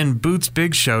 and then boots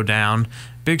Big Show down.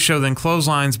 Big Show then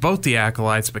clotheslines both the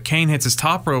Acolytes, but Kane hits his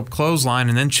top rope clothesline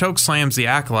and then chokeslams the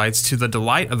Acolytes to the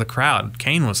delight of the crowd.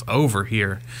 Kane was over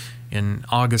here in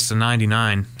August of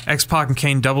 99. X-Pac and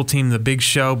Kane double-team the Big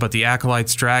Show, but the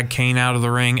Acolytes drag Kane out of the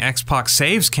ring. X-Pac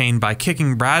saves Kane by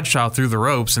kicking Bradshaw through the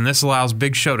ropes, and this allows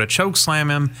Big Show to chokeslam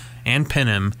him and pin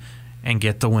him and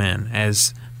get the win,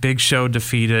 as Big Show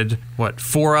defeated,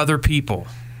 4 other people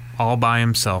all by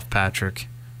himself, Patrick.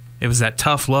 It was that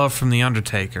tough love from The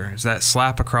Undertaker. It was that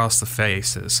slap across the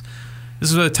faces.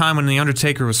 This was a time when The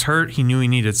Undertaker was hurt. He knew he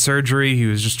needed surgery. He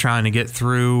was just trying to get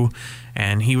through,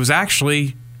 and he was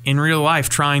actually in real life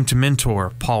trying to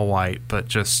mentor Paul White, but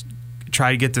just try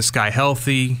to get this guy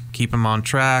healthy, keep him on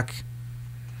track.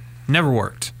 Never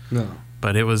worked. No.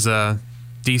 But it was a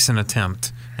decent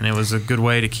attempt, and it was a good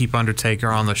way to keep Undertaker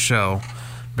on the show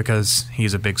because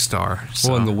he's a big star. So.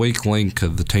 Well, and the weak link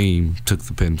of the team took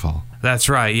the pinfall. That's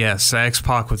right, yes.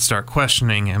 X-Pac would start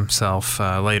questioning himself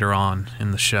later on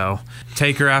in the show.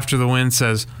 Taker, after the win,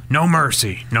 says, "No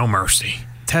mercy, no mercy."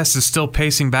 Tess is still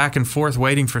pacing back and forth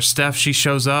waiting for Steph. She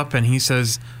shows up and he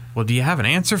says, "Well, do you have an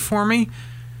answer for me?"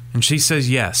 And she says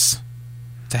yes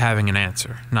to having an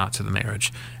answer, not to the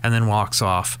marriage, and then walks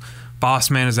off. Boss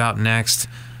Man is out next.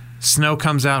 Snow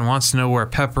comes out and wants to know where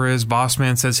Pepper is. Boss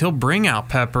Man says he'll bring out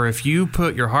Pepper if you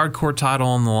put your hardcore title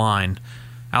on the line.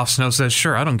 Al Snow says,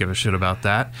 "Sure, I don't give a shit about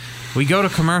that." We go to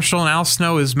commercial and Al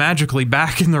Snow is magically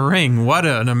back in the ring. What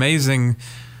an amazing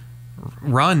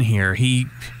run here. He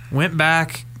went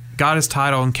back, got his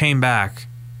title, and came back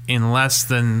in less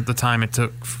than the time it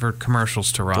took for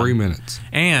commercials to run. 3 minutes.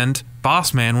 And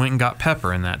Boss Man went and got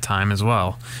Pepper in that time as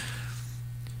well,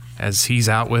 as he's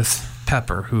out with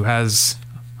Pepper, who has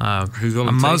a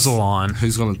muzzle on.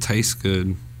 Who's going to taste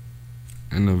good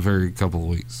in a very couple of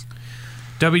weeks.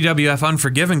 WWF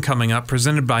Unforgiven coming up,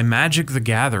 presented by Magic the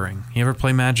Gathering. You ever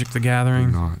play Magic the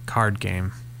Gathering? Not. Card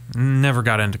game. Never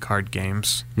got into card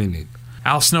games. Me neither.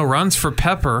 Al Snow runs for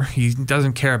Pepper. He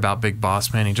doesn't care about Big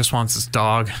Boss Man. He just wants his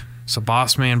dog. So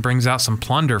Boss Man brings out some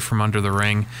plunder from under the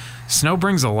ring. Snow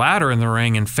brings a ladder in the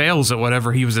ring and fails at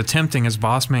whatever he was attempting as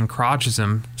Boss Man crotches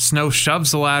him. Snow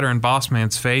shoves the ladder in Boss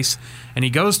Man's face, and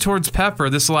he goes towards Pepper.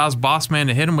 This allows Boss Man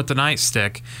to hit him with the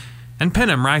nightstick and pin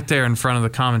him right there in front of the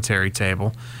commentary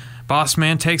table. Boss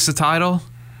Man takes the title,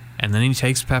 and then he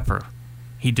takes Pepper.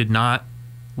 He did not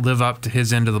live up to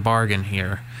his end of the bargain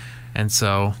here, and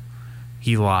so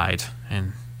he lied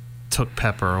and took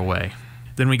Pepper away.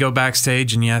 Then we go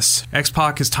backstage, and yes,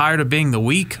 X-Pac is tired of being the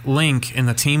weak link in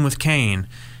the team with Kane,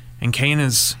 and Kane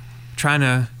is trying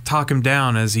to talk him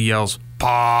down as he yells,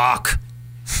 "Pac!"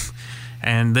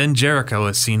 And then Jericho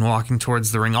is seen walking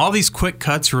towards the ring. All these quick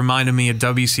cuts reminded me of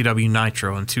WCW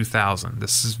Nitro in 2000.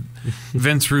 This is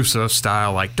Vince Russo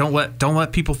style, like don't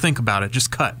let people think about it. Just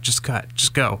cut, just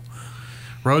go.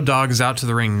 Road Dogg is out to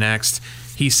the ring next.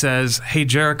 He says, "Hey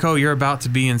Jericho, you're about to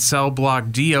be in cell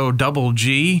block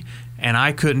DOGG, and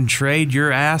I couldn't trade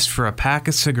your ass for a pack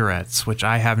of cigarettes," which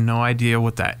I have no idea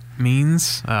what that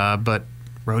means, but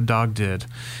Road Dogg did.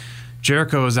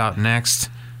 Jericho is out next.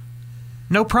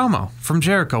 No promo from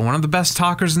Jericho, one of the best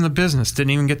talkers in the business.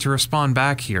 Didn't even get to respond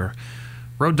back here.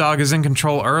 Road Dogg is in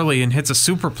control early and hits a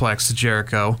superplex to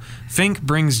Jericho. Fink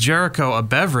brings Jericho a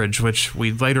beverage, which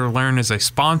we later learn is a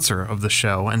sponsor of the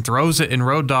show, and throws it in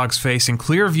Road Dogg's face in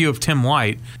clear view of Tim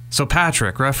White. So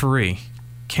Patrick, referee,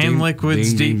 can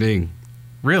liquids... Ding, ding, ding.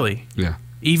 Really? Yeah.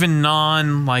 Even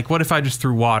what if I just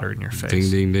threw water in your face? Ding,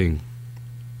 ding, ding.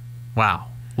 Wow.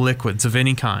 Liquids of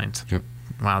any kind. Yep.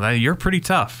 Wow, you're pretty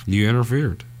tough. You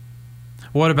interfered.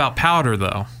 What about powder,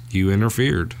 though? You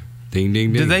interfered. Ding,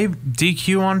 ding, ding. Did they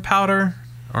DQ on powder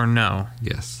or no?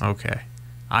 Yes. Okay.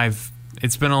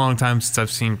 It's been a long time since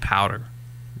I've seen powder.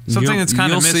 Something that's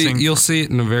kind of missing. You'll see it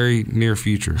in the very near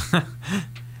future.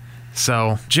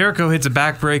 So Jericho hits a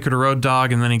backbreaker to Road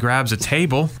Dogg, and then he grabs a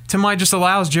table. Tim White just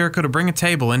allows Jericho to bring a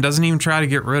table in, doesn't even try to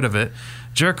get rid of it.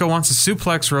 Jericho wants to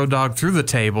suplex Road Dogg through the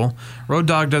table. Road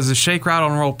Dogg does a shake, rattle,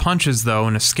 and roll punches, though,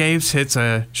 and escapes, hits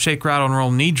a shake, rattle, and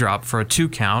roll knee drop for a 2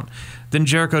 count. Then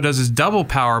Jericho does his double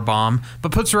power bomb,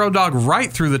 but puts Road Dogg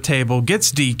right through the table,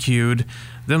 gets DQ'd,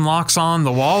 then locks on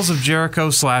the walls of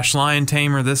Jericho / Lion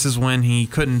Tamer. This is when he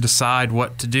couldn't decide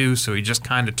what to do, so he just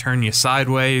kind of turned you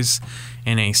sideways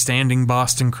in a standing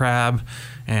Boston Crab.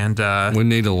 And we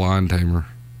need a Lion Tamer.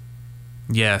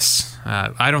 Yes.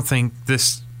 I don't think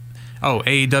this... Oh,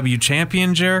 AEW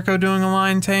champion Jericho doing a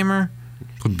Lion Tamer?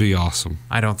 Would be awesome.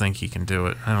 I don't think he can do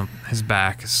it. His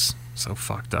back is so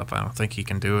fucked up. I don't think he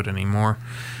can do it anymore.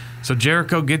 So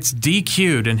Jericho gets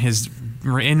DQ'd in his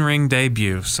in-ring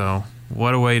debut. So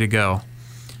what a way to go.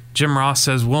 Jim Ross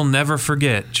says, "We'll never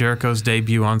forget Jericho's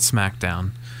debut on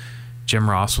SmackDown." Jim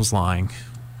Ross was lying.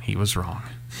 He was wrong.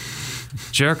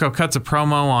 Jericho cuts a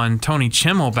promo on Tony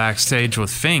Chimmel backstage with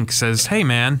Fink. Says, "Hey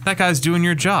man, that guy's doing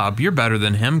your job. You're better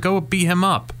than him. Go beat him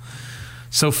up."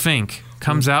 So Fink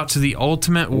comes out to the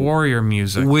Ultimate Warrior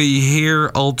music. We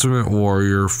hear Ultimate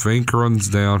Warrior. Fink runs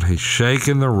down. He's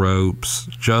shaking the ropes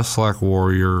just like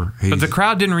Warrior. But the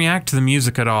crowd didn't react to the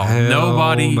music at all.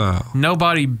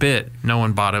 Nobody bit. No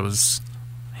one bought it was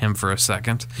him for a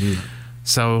second.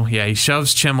 So, yeah, he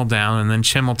shoves Chimmel down, and then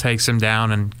Chimmel takes him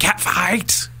down and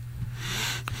catfight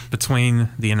between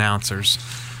the announcers.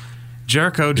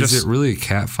 Jericho just... Is it really a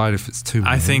cat fight if it's 2 men?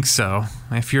 I think so.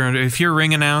 If you're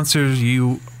ring announcers,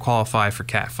 you qualify for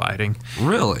cat fighting.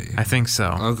 Really? I think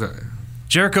so. Okay.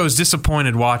 Jericho is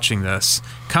disappointed watching this.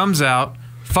 Comes out,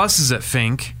 fusses at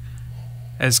Fink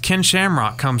as Ken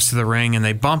Shamrock comes to the ring and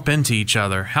they bump into each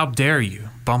other. How dare you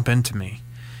bump into me?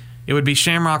 It would be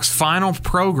Shamrock's final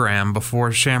program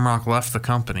before Shamrock left the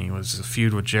company, was a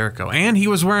feud with Jericho. And he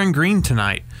was wearing green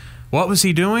tonight. What was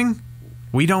he doing?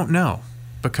 We don't know,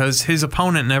 because his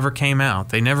opponent never came out.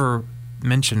 They never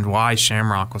mentioned why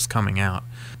Shamrock was coming out.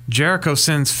 Jericho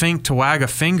sends Fink to wag a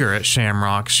finger at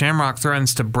Shamrock. Shamrock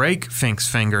threatens to break Fink's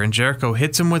finger, and Jericho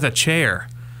hits him with a chair.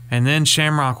 And then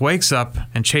Shamrock wakes up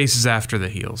and chases after the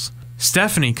heels.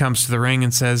 Stephanie comes to the ring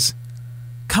and says,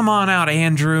 "Come on out,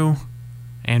 Andrew."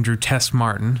 Andrew Tess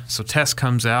Martin. So Tess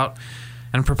comes out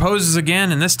and proposes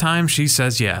again, and this time she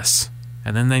says yes.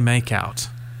 And then they make out.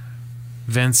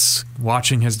 Vince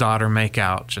watching his daughter make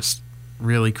out, just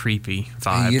really creepy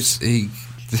vibes.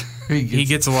 He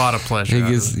gets a lot of pleasure.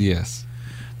 Yes.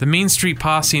 The Mean Street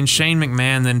Posse and Shane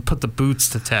McMahon then put the boots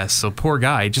to Tess. So poor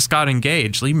guy, he just got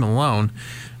engaged. Leave him alone.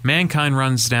 Mankind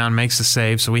runs down, makes a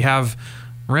save. So we have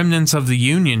remnants of the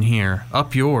Union here.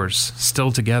 Up yours.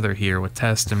 Still together here with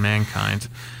Test and Mankind.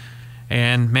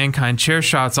 And Mankind chair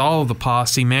shots all of the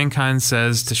posse. Mankind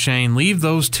says to Shane, "Leave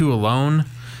those two alone,"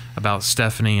 about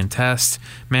Stephanie and Test.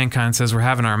 Mankind says, "We're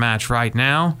having our match right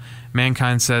now."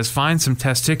 Mankind says, "Find some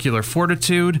testicular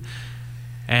fortitude,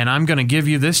 and I'm going to give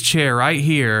you this chair right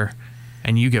here,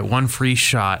 and you get one free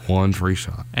shot." One free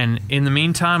shot. And in the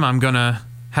meantime, I'm going to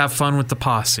have fun with the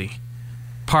posse.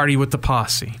 Party with the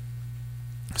posse.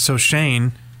 So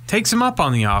Shane takes him up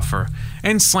on the offer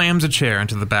and slams a chair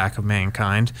into the back of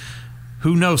Mankind,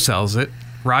 who no-sells it,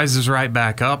 rises right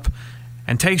back up,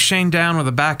 and takes Shane down with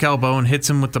a back elbow and hits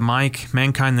him with the mic.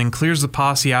 Mankind then clears the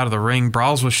posse out of the ring,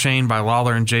 brawls with Shane by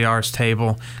Lawler and JR's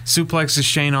table, suplexes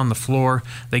Shane on the floor.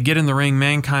 They get in the ring,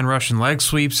 Mankind Russian leg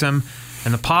sweeps him,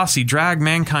 and the posse drag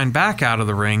Mankind back out of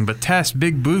the ring, but Tess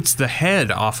big boots the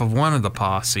head off of one of the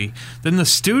posse. Then the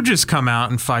Stooges come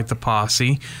out and fight the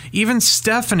posse. Even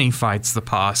Stephanie fights the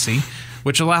posse,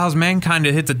 which allows Mankind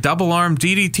to hit the double-arm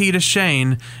DDT to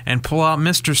Shane and pull out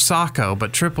Mr. Sacco,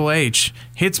 but Triple H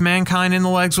hits Mankind in the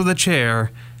legs with a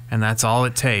chair, and that's all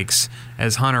it takes,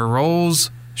 as Hunter rolls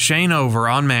Shane over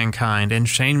on Mankind, and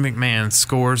Shane McMahon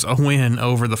scores a win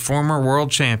over the former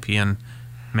world champion,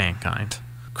 Mankind.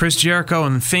 Chris Jericho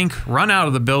and Fink run out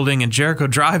of the building, and Jericho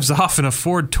drives off in a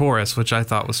Ford Taurus, which I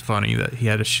thought was funny that he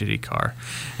had a shitty car.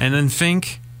 And then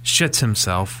Fink shits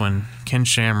himself when Ken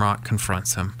Shamrock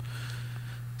confronts him.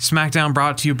 Smackdown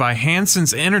brought to you by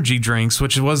Hansen's Energy Drinks,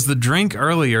 which was the drink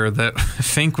earlier that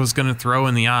Fink was going to throw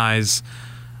in the eyes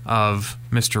of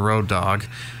Mr. Road Dogg.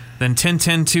 Then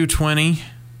 10-10-220,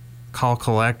 call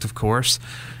collect, of course,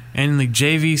 and the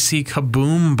JVC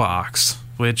Kaboom box,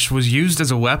 which was used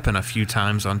as a weapon a few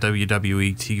times on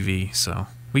WWE TV. So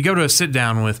we go to a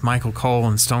sit-down with Michael Cole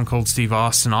and Stone Cold Steve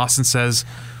Austin. Austin says,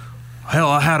 hell,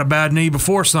 I had a bad knee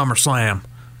before SummerSlam.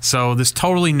 So this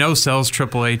totally no-sells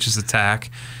Triple H's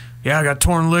attack. Yeah, I got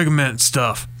torn ligament and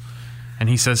stuff. And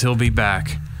he says he'll be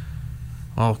back.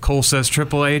 Well, Cole says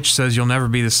Triple H says you'll never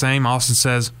be the same. Austin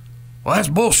says, well, that's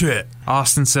bullshit.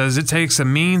 Austin says it takes a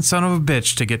mean son of a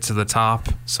bitch to get to the top.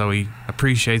 So he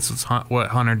appreciates what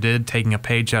Hunter did, taking a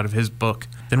page out of his book.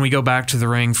 Then we go back to the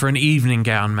ring for an evening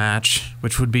gown match,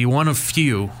 which would be one of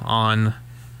few on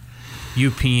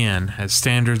UPN, as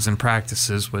standards and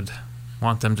practices would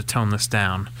want them to tone this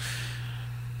down.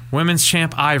 Women's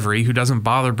champ Ivory, who doesn't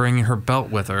bother bringing her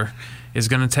belt with her, is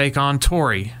going to take on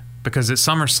Tori, because at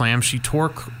SummerSlam she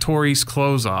tore Tori's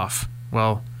clothes off.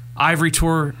 Well, Ivory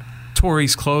tore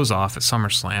Tori's clothes off at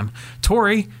SummerSlam.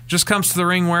 Tori just comes to the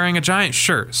ring wearing a giant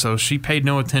shirt, so she paid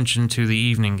no attention to the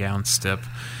evening gown stip.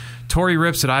 Tori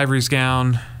rips at Ivory's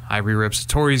gown. Ivory rips at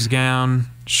Tori's gown,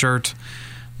 shirt.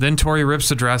 Then Tori rips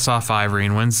the dress off Ivory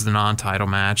and wins the non-title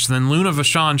match. Then Luna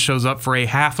Vachon shows up for a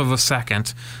half of a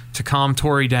second to calm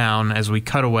Tori down as we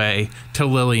cut away to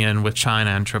Lillian with Chyna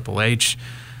and Triple H.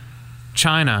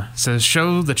 Chyna says,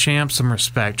 show the champ some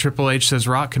respect. Triple H says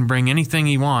Rock can bring anything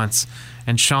he wants,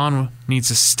 and Shawn needs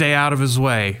to stay out of his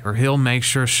way, or he'll make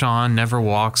sure Shawn never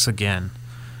walks again,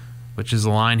 which is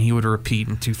a line he would repeat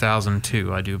in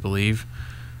 2002, I do believe.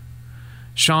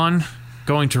 Shawn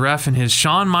going to ref in his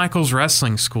Shawn Michaels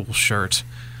Wrestling School shirt.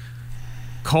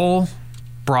 Cole,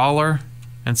 Brawler,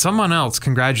 and someone else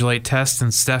congratulate Test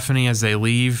and Stephanie as they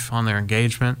leave on their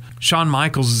engagement. Shawn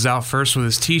Michaels is out first with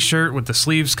his t-shirt with the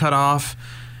sleeves cut off,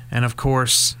 and of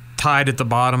course tied at the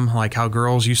bottom like how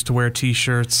girls used to wear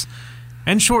t-shirts,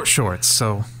 and short shorts,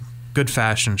 so good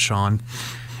fashion, Shawn.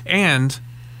 And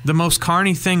the most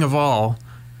carny thing of all,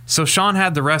 so Shawn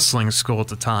had the wrestling school at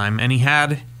the time, and he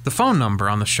had the phone number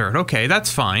on the shirt. Okay,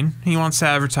 that's fine. He wants to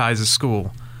advertise his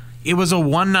school. It was a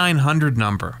 1-900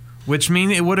 number, which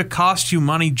means it would have cost you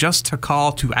money just to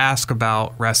call to ask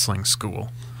about wrestling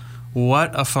school. What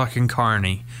a fucking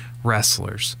carny.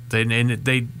 Wrestlers.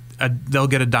 They'll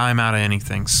get a dime out of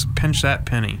anything. Pinch that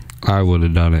penny. I would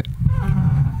have done it.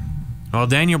 Well,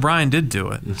 Daniel Bryan did do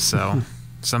it, so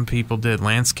some people did.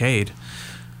 Lance Cade.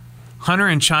 Hunter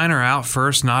and Chyna are out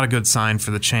first. Not a good sign for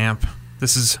the champ.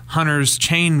 This is Hunter's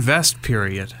chain vest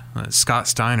period that Scott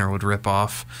Steiner would rip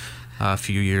off a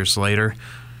few years later.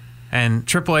 And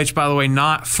Triple H, by the way,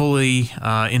 not fully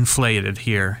inflated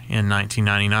here in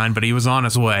 1999, but he was on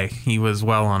his way. He was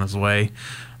well on his way.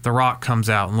 The Rock comes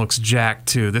out and looks jacked,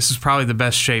 too. This is probably the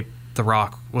best shape The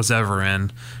Rock was ever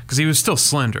in, because he was still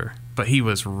slender, but he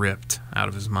was ripped out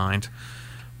of his mind.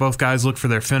 Both guys look for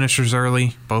their finishers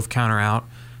early. Both counter out.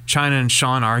 Chyna and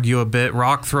Shawn argue a bit.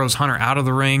 Rock throws Hunter out of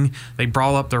the ring. They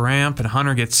brawl up the ramp, and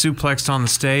Hunter gets suplexed on the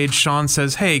stage. Shawn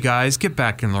says, hey, guys, get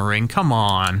back in the ring. Come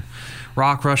on.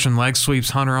 Rock Russian leg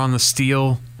sweeps Hunter on the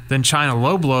steel. Then Chyna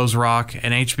low blows Rock,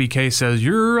 and HBK says,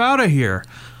 you're out of here.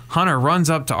 Hunter runs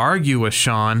up to argue with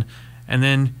Shawn, and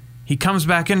then he comes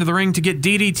back into the ring to get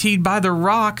DDT'd by The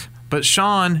Rock, but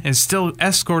Shawn is still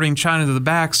escorting Chyna to the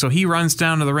back, so he runs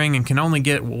down to the ring and can only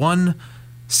get one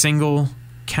single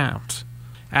count.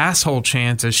 Asshole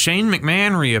chants as Shane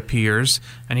McMahon reappears,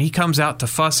 and he comes out to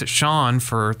fuss at Shawn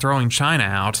for throwing Chyna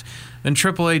out. Then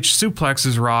Triple H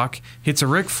suplexes Rock, hits a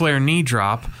Ric Flair knee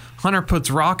drop. Hunter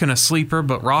puts Rock in a sleeper,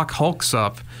 but Rock hulks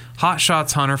up. Hot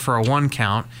shots Hunter for a 1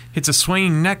 count, hits a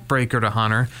swinging neck breaker to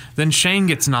Hunter. Then Shane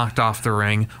gets knocked off the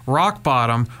ring. Rock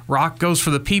bottom. Rock goes for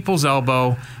the people's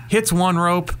elbow, hits one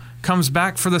rope, comes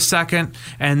back for the second,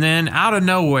 and then out of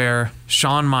nowhere,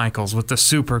 Shawn Michaels with the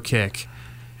super kick.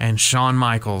 And Shawn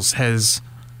Michaels has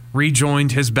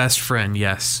rejoined his best friend.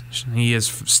 Yes, he is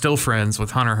still friends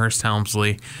with Hunter Hearst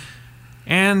Helmsley.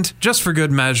 And just for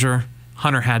good measure,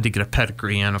 Hunter had to get a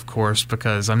pedigree in, of course,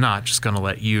 because I'm not just going to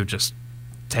let you just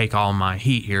take all my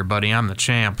heat here, buddy. I'm the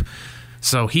champ.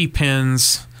 So he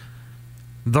pins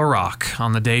The Rock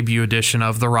on the debut edition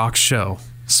of The Rock Show,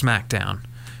 Smackdown.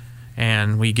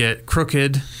 And we get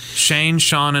Crooked, Shane,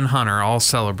 Shawn, and Hunter all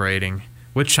celebrating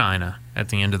with Chyna at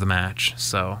the end of the match.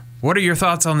 So what are your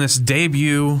thoughts on this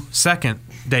second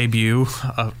debut?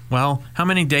 Well, how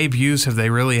many debuts have they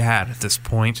really had at this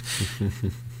point?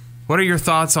 What are your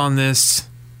thoughts on this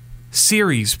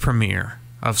series premiere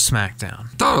of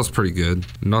SmackDown? Thought it was pretty good.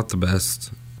 Not the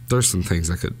best. There's some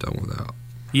things I could have done without.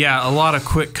 Yeah, a lot of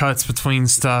quick cuts between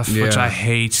stuff, which I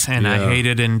hate, and I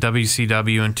hated in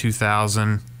WCW in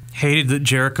 2000. Hated that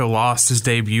Jericho lost his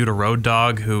debut to Road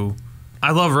Dogg, who...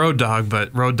 I love Road Dogg,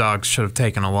 but Road Dogg should have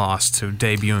taken a loss to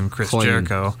debuting Chris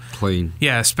Jericho. Clean.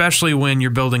 Yeah, especially when you're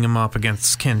building him up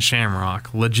against Ken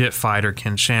Shamrock, legit fighter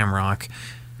Ken Shamrock.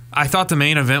 I thought the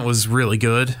main event was really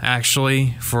good,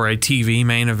 actually, for a TV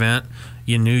main event.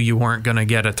 You knew you weren't going to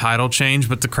get a title change,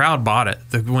 but the crowd bought it.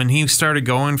 When he started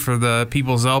going for the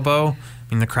people's elbow, I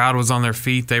mean, the crowd was on their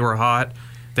feet. They were hot.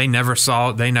 They never saw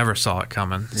it. They never saw it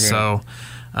coming. Yeah.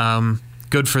 So,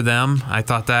 good for them. I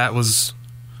thought that was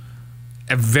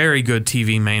a very good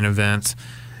TV main event.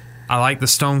 I like the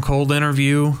Stone Cold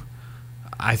interview.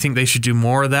 I think they should do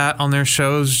more of that on their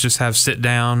shows. Just have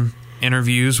sit-down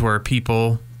interviews where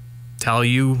people tell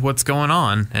you what's going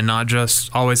on and not just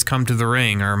always come to the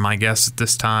ring or my guest at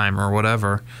this time or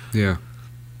whatever. Yeah.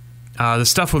 The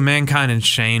stuff with Mankind and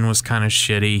Shane was kind of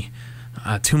shitty.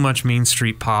 Too much Mean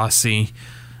Street Posse.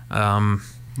 But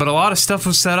a lot of stuff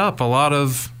was set up.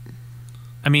 Weekly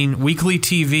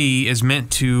TV is meant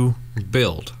to...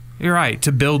 build. You're right,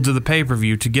 to build to the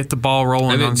pay-per-view, to get the ball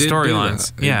rolling on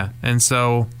storylines. Yeah, and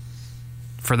so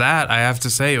for that, I have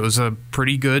to say it was a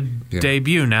pretty good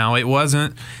debut. Now, it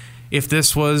wasn't... If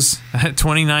this was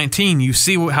 2019, you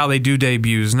see how they do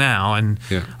debuts now, and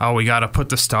we got to put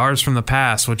the stars from the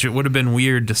past, which it would have been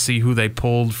weird to see who they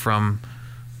pulled from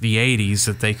the 80s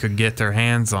that they could get their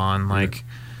hands on,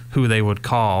 who they would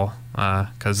call,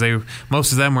 because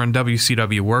most of them were in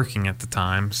WCW working at the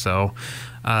time. So,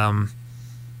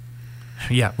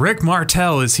 Rick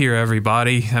Martel is here,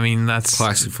 everybody. I mean, that's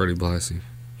classic Freddie Blassie.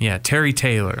 Yeah, Terry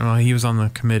Taylor. Well, he was on the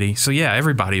committee. So, yeah,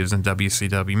 everybody was in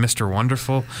WCW. Mr.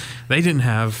 Wonderful. They didn't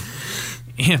have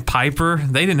Piper.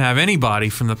 They didn't have anybody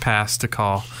from the past to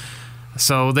call.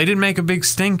 So they didn't make a big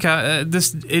stink. It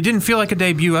didn't feel like a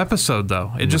debut episode,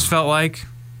 though. It just felt like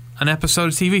an episode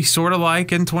of TV, sort of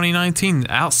like in 2019.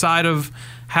 Outside of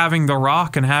having The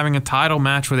Rock and having a title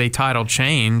match with a title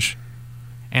change,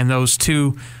 and those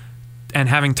two... and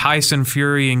having Tyson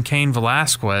Fury and Cain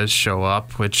Velasquez show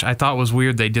up, which I thought was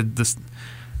weird. They did this,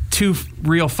 two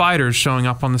real fighters showing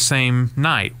up on the same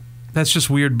night. That's just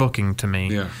weird booking to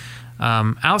me. Yeah.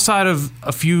 Outside of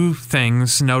a few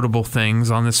things, notable things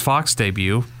on this Fox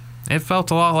debut, it felt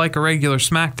a lot like a regular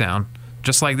SmackDown,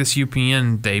 just like this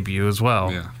UPN debut as well.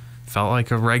 Yeah. Felt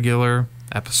like a regular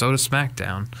episode of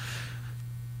SmackDown.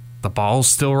 The ball's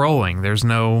still rolling. There's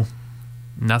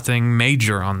nothing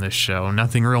major on this show,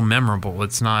 nothing real memorable.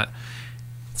 It's not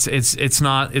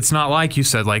like you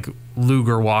said, like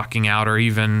Luger walking out, or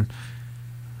even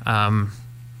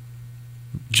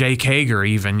Jake Hager.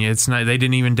 Even they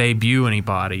didn't even debut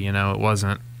anybody. It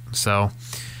wasn't. So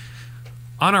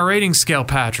on our rating scale,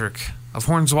 Patrick, of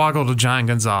Hornswoggle to Giant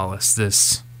Gonzalez,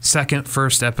 this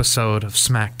first episode of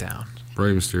SmackDown.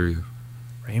 Rey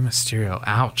Mysterio.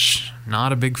 Ouch.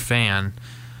 Not a big fan.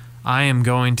 I am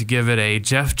going to give it a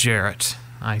Jeff Jarrett.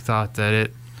 I thought that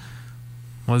it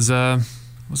was a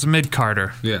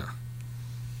mid-carder. Yeah.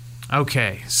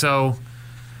 Okay, so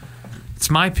it's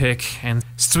my pick, and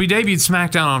since we debuted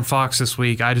SmackDown on Fox this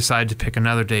week, I decided to pick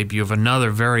another debut of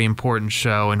another very important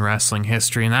show in wrestling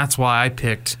history, and that's why I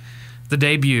picked the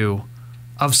debut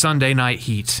of Sunday Night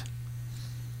Heat.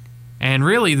 And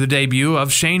really the debut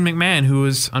of Shane McMahon, who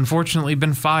has unfortunately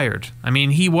been fired. I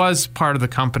mean, he was part of the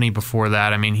company before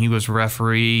that. I mean, he was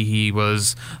referee. He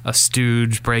was a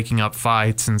stooge breaking up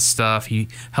fights and stuff. He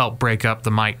helped break up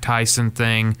the Mike Tyson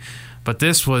thing. But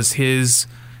this was his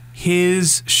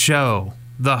show,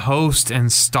 the host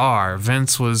and star.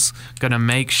 Vince was going to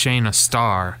make Shane a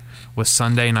star with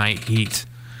Sunday Night Heat.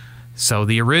 So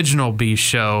the original B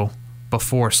show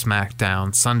before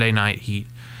SmackDown, Sunday Night Heat,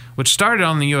 which started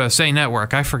on the USA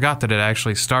Network. I forgot that it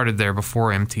actually started there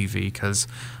before MTV, because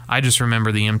I just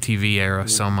remember the MTV era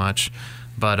so much.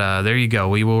 But there you go.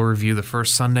 We will review the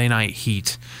first Sunday Night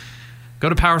Heat. Go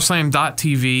to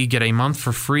Powerslam.tv, get a month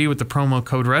for free with the promo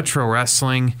code Retro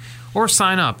Wrestling, or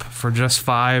sign up for just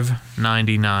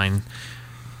 $5.99.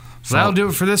 So that'll do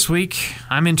it for this week.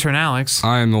 I'm Intern Alex.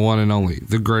 I am the one and only,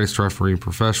 the greatest referee in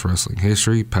professional wrestling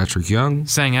history, Patrick Young.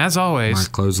 Saying, as always, my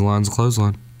clothesline's a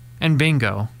clothesline. And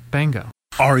bingo. Bango.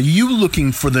 Are you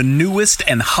looking for the newest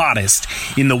and hottest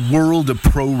in the world of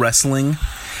pro wrestling?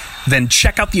 Then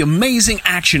check out the amazing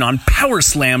action on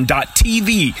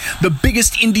Powerslam.tv, the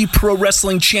biggest indie pro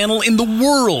wrestling channel in the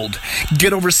world.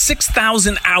 Get over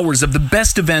 6,000 hours of the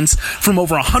best events from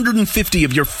over 150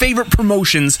 of your favorite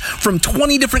promotions from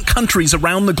 20 different countries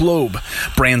around the globe.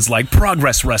 Brands like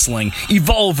Progress Wrestling,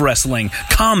 Evolve Wrestling,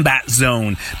 Combat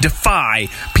Zone, Defy,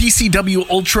 PCW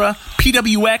Ultra,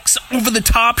 PWX, Over the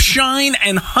Top, Shine,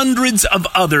 and hundreds of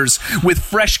others with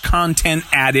fresh content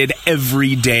added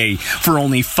every day for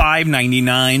only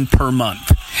 $5.99 per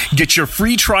month. Get your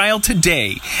free trial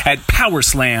today at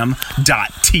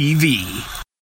Powerslam.tv.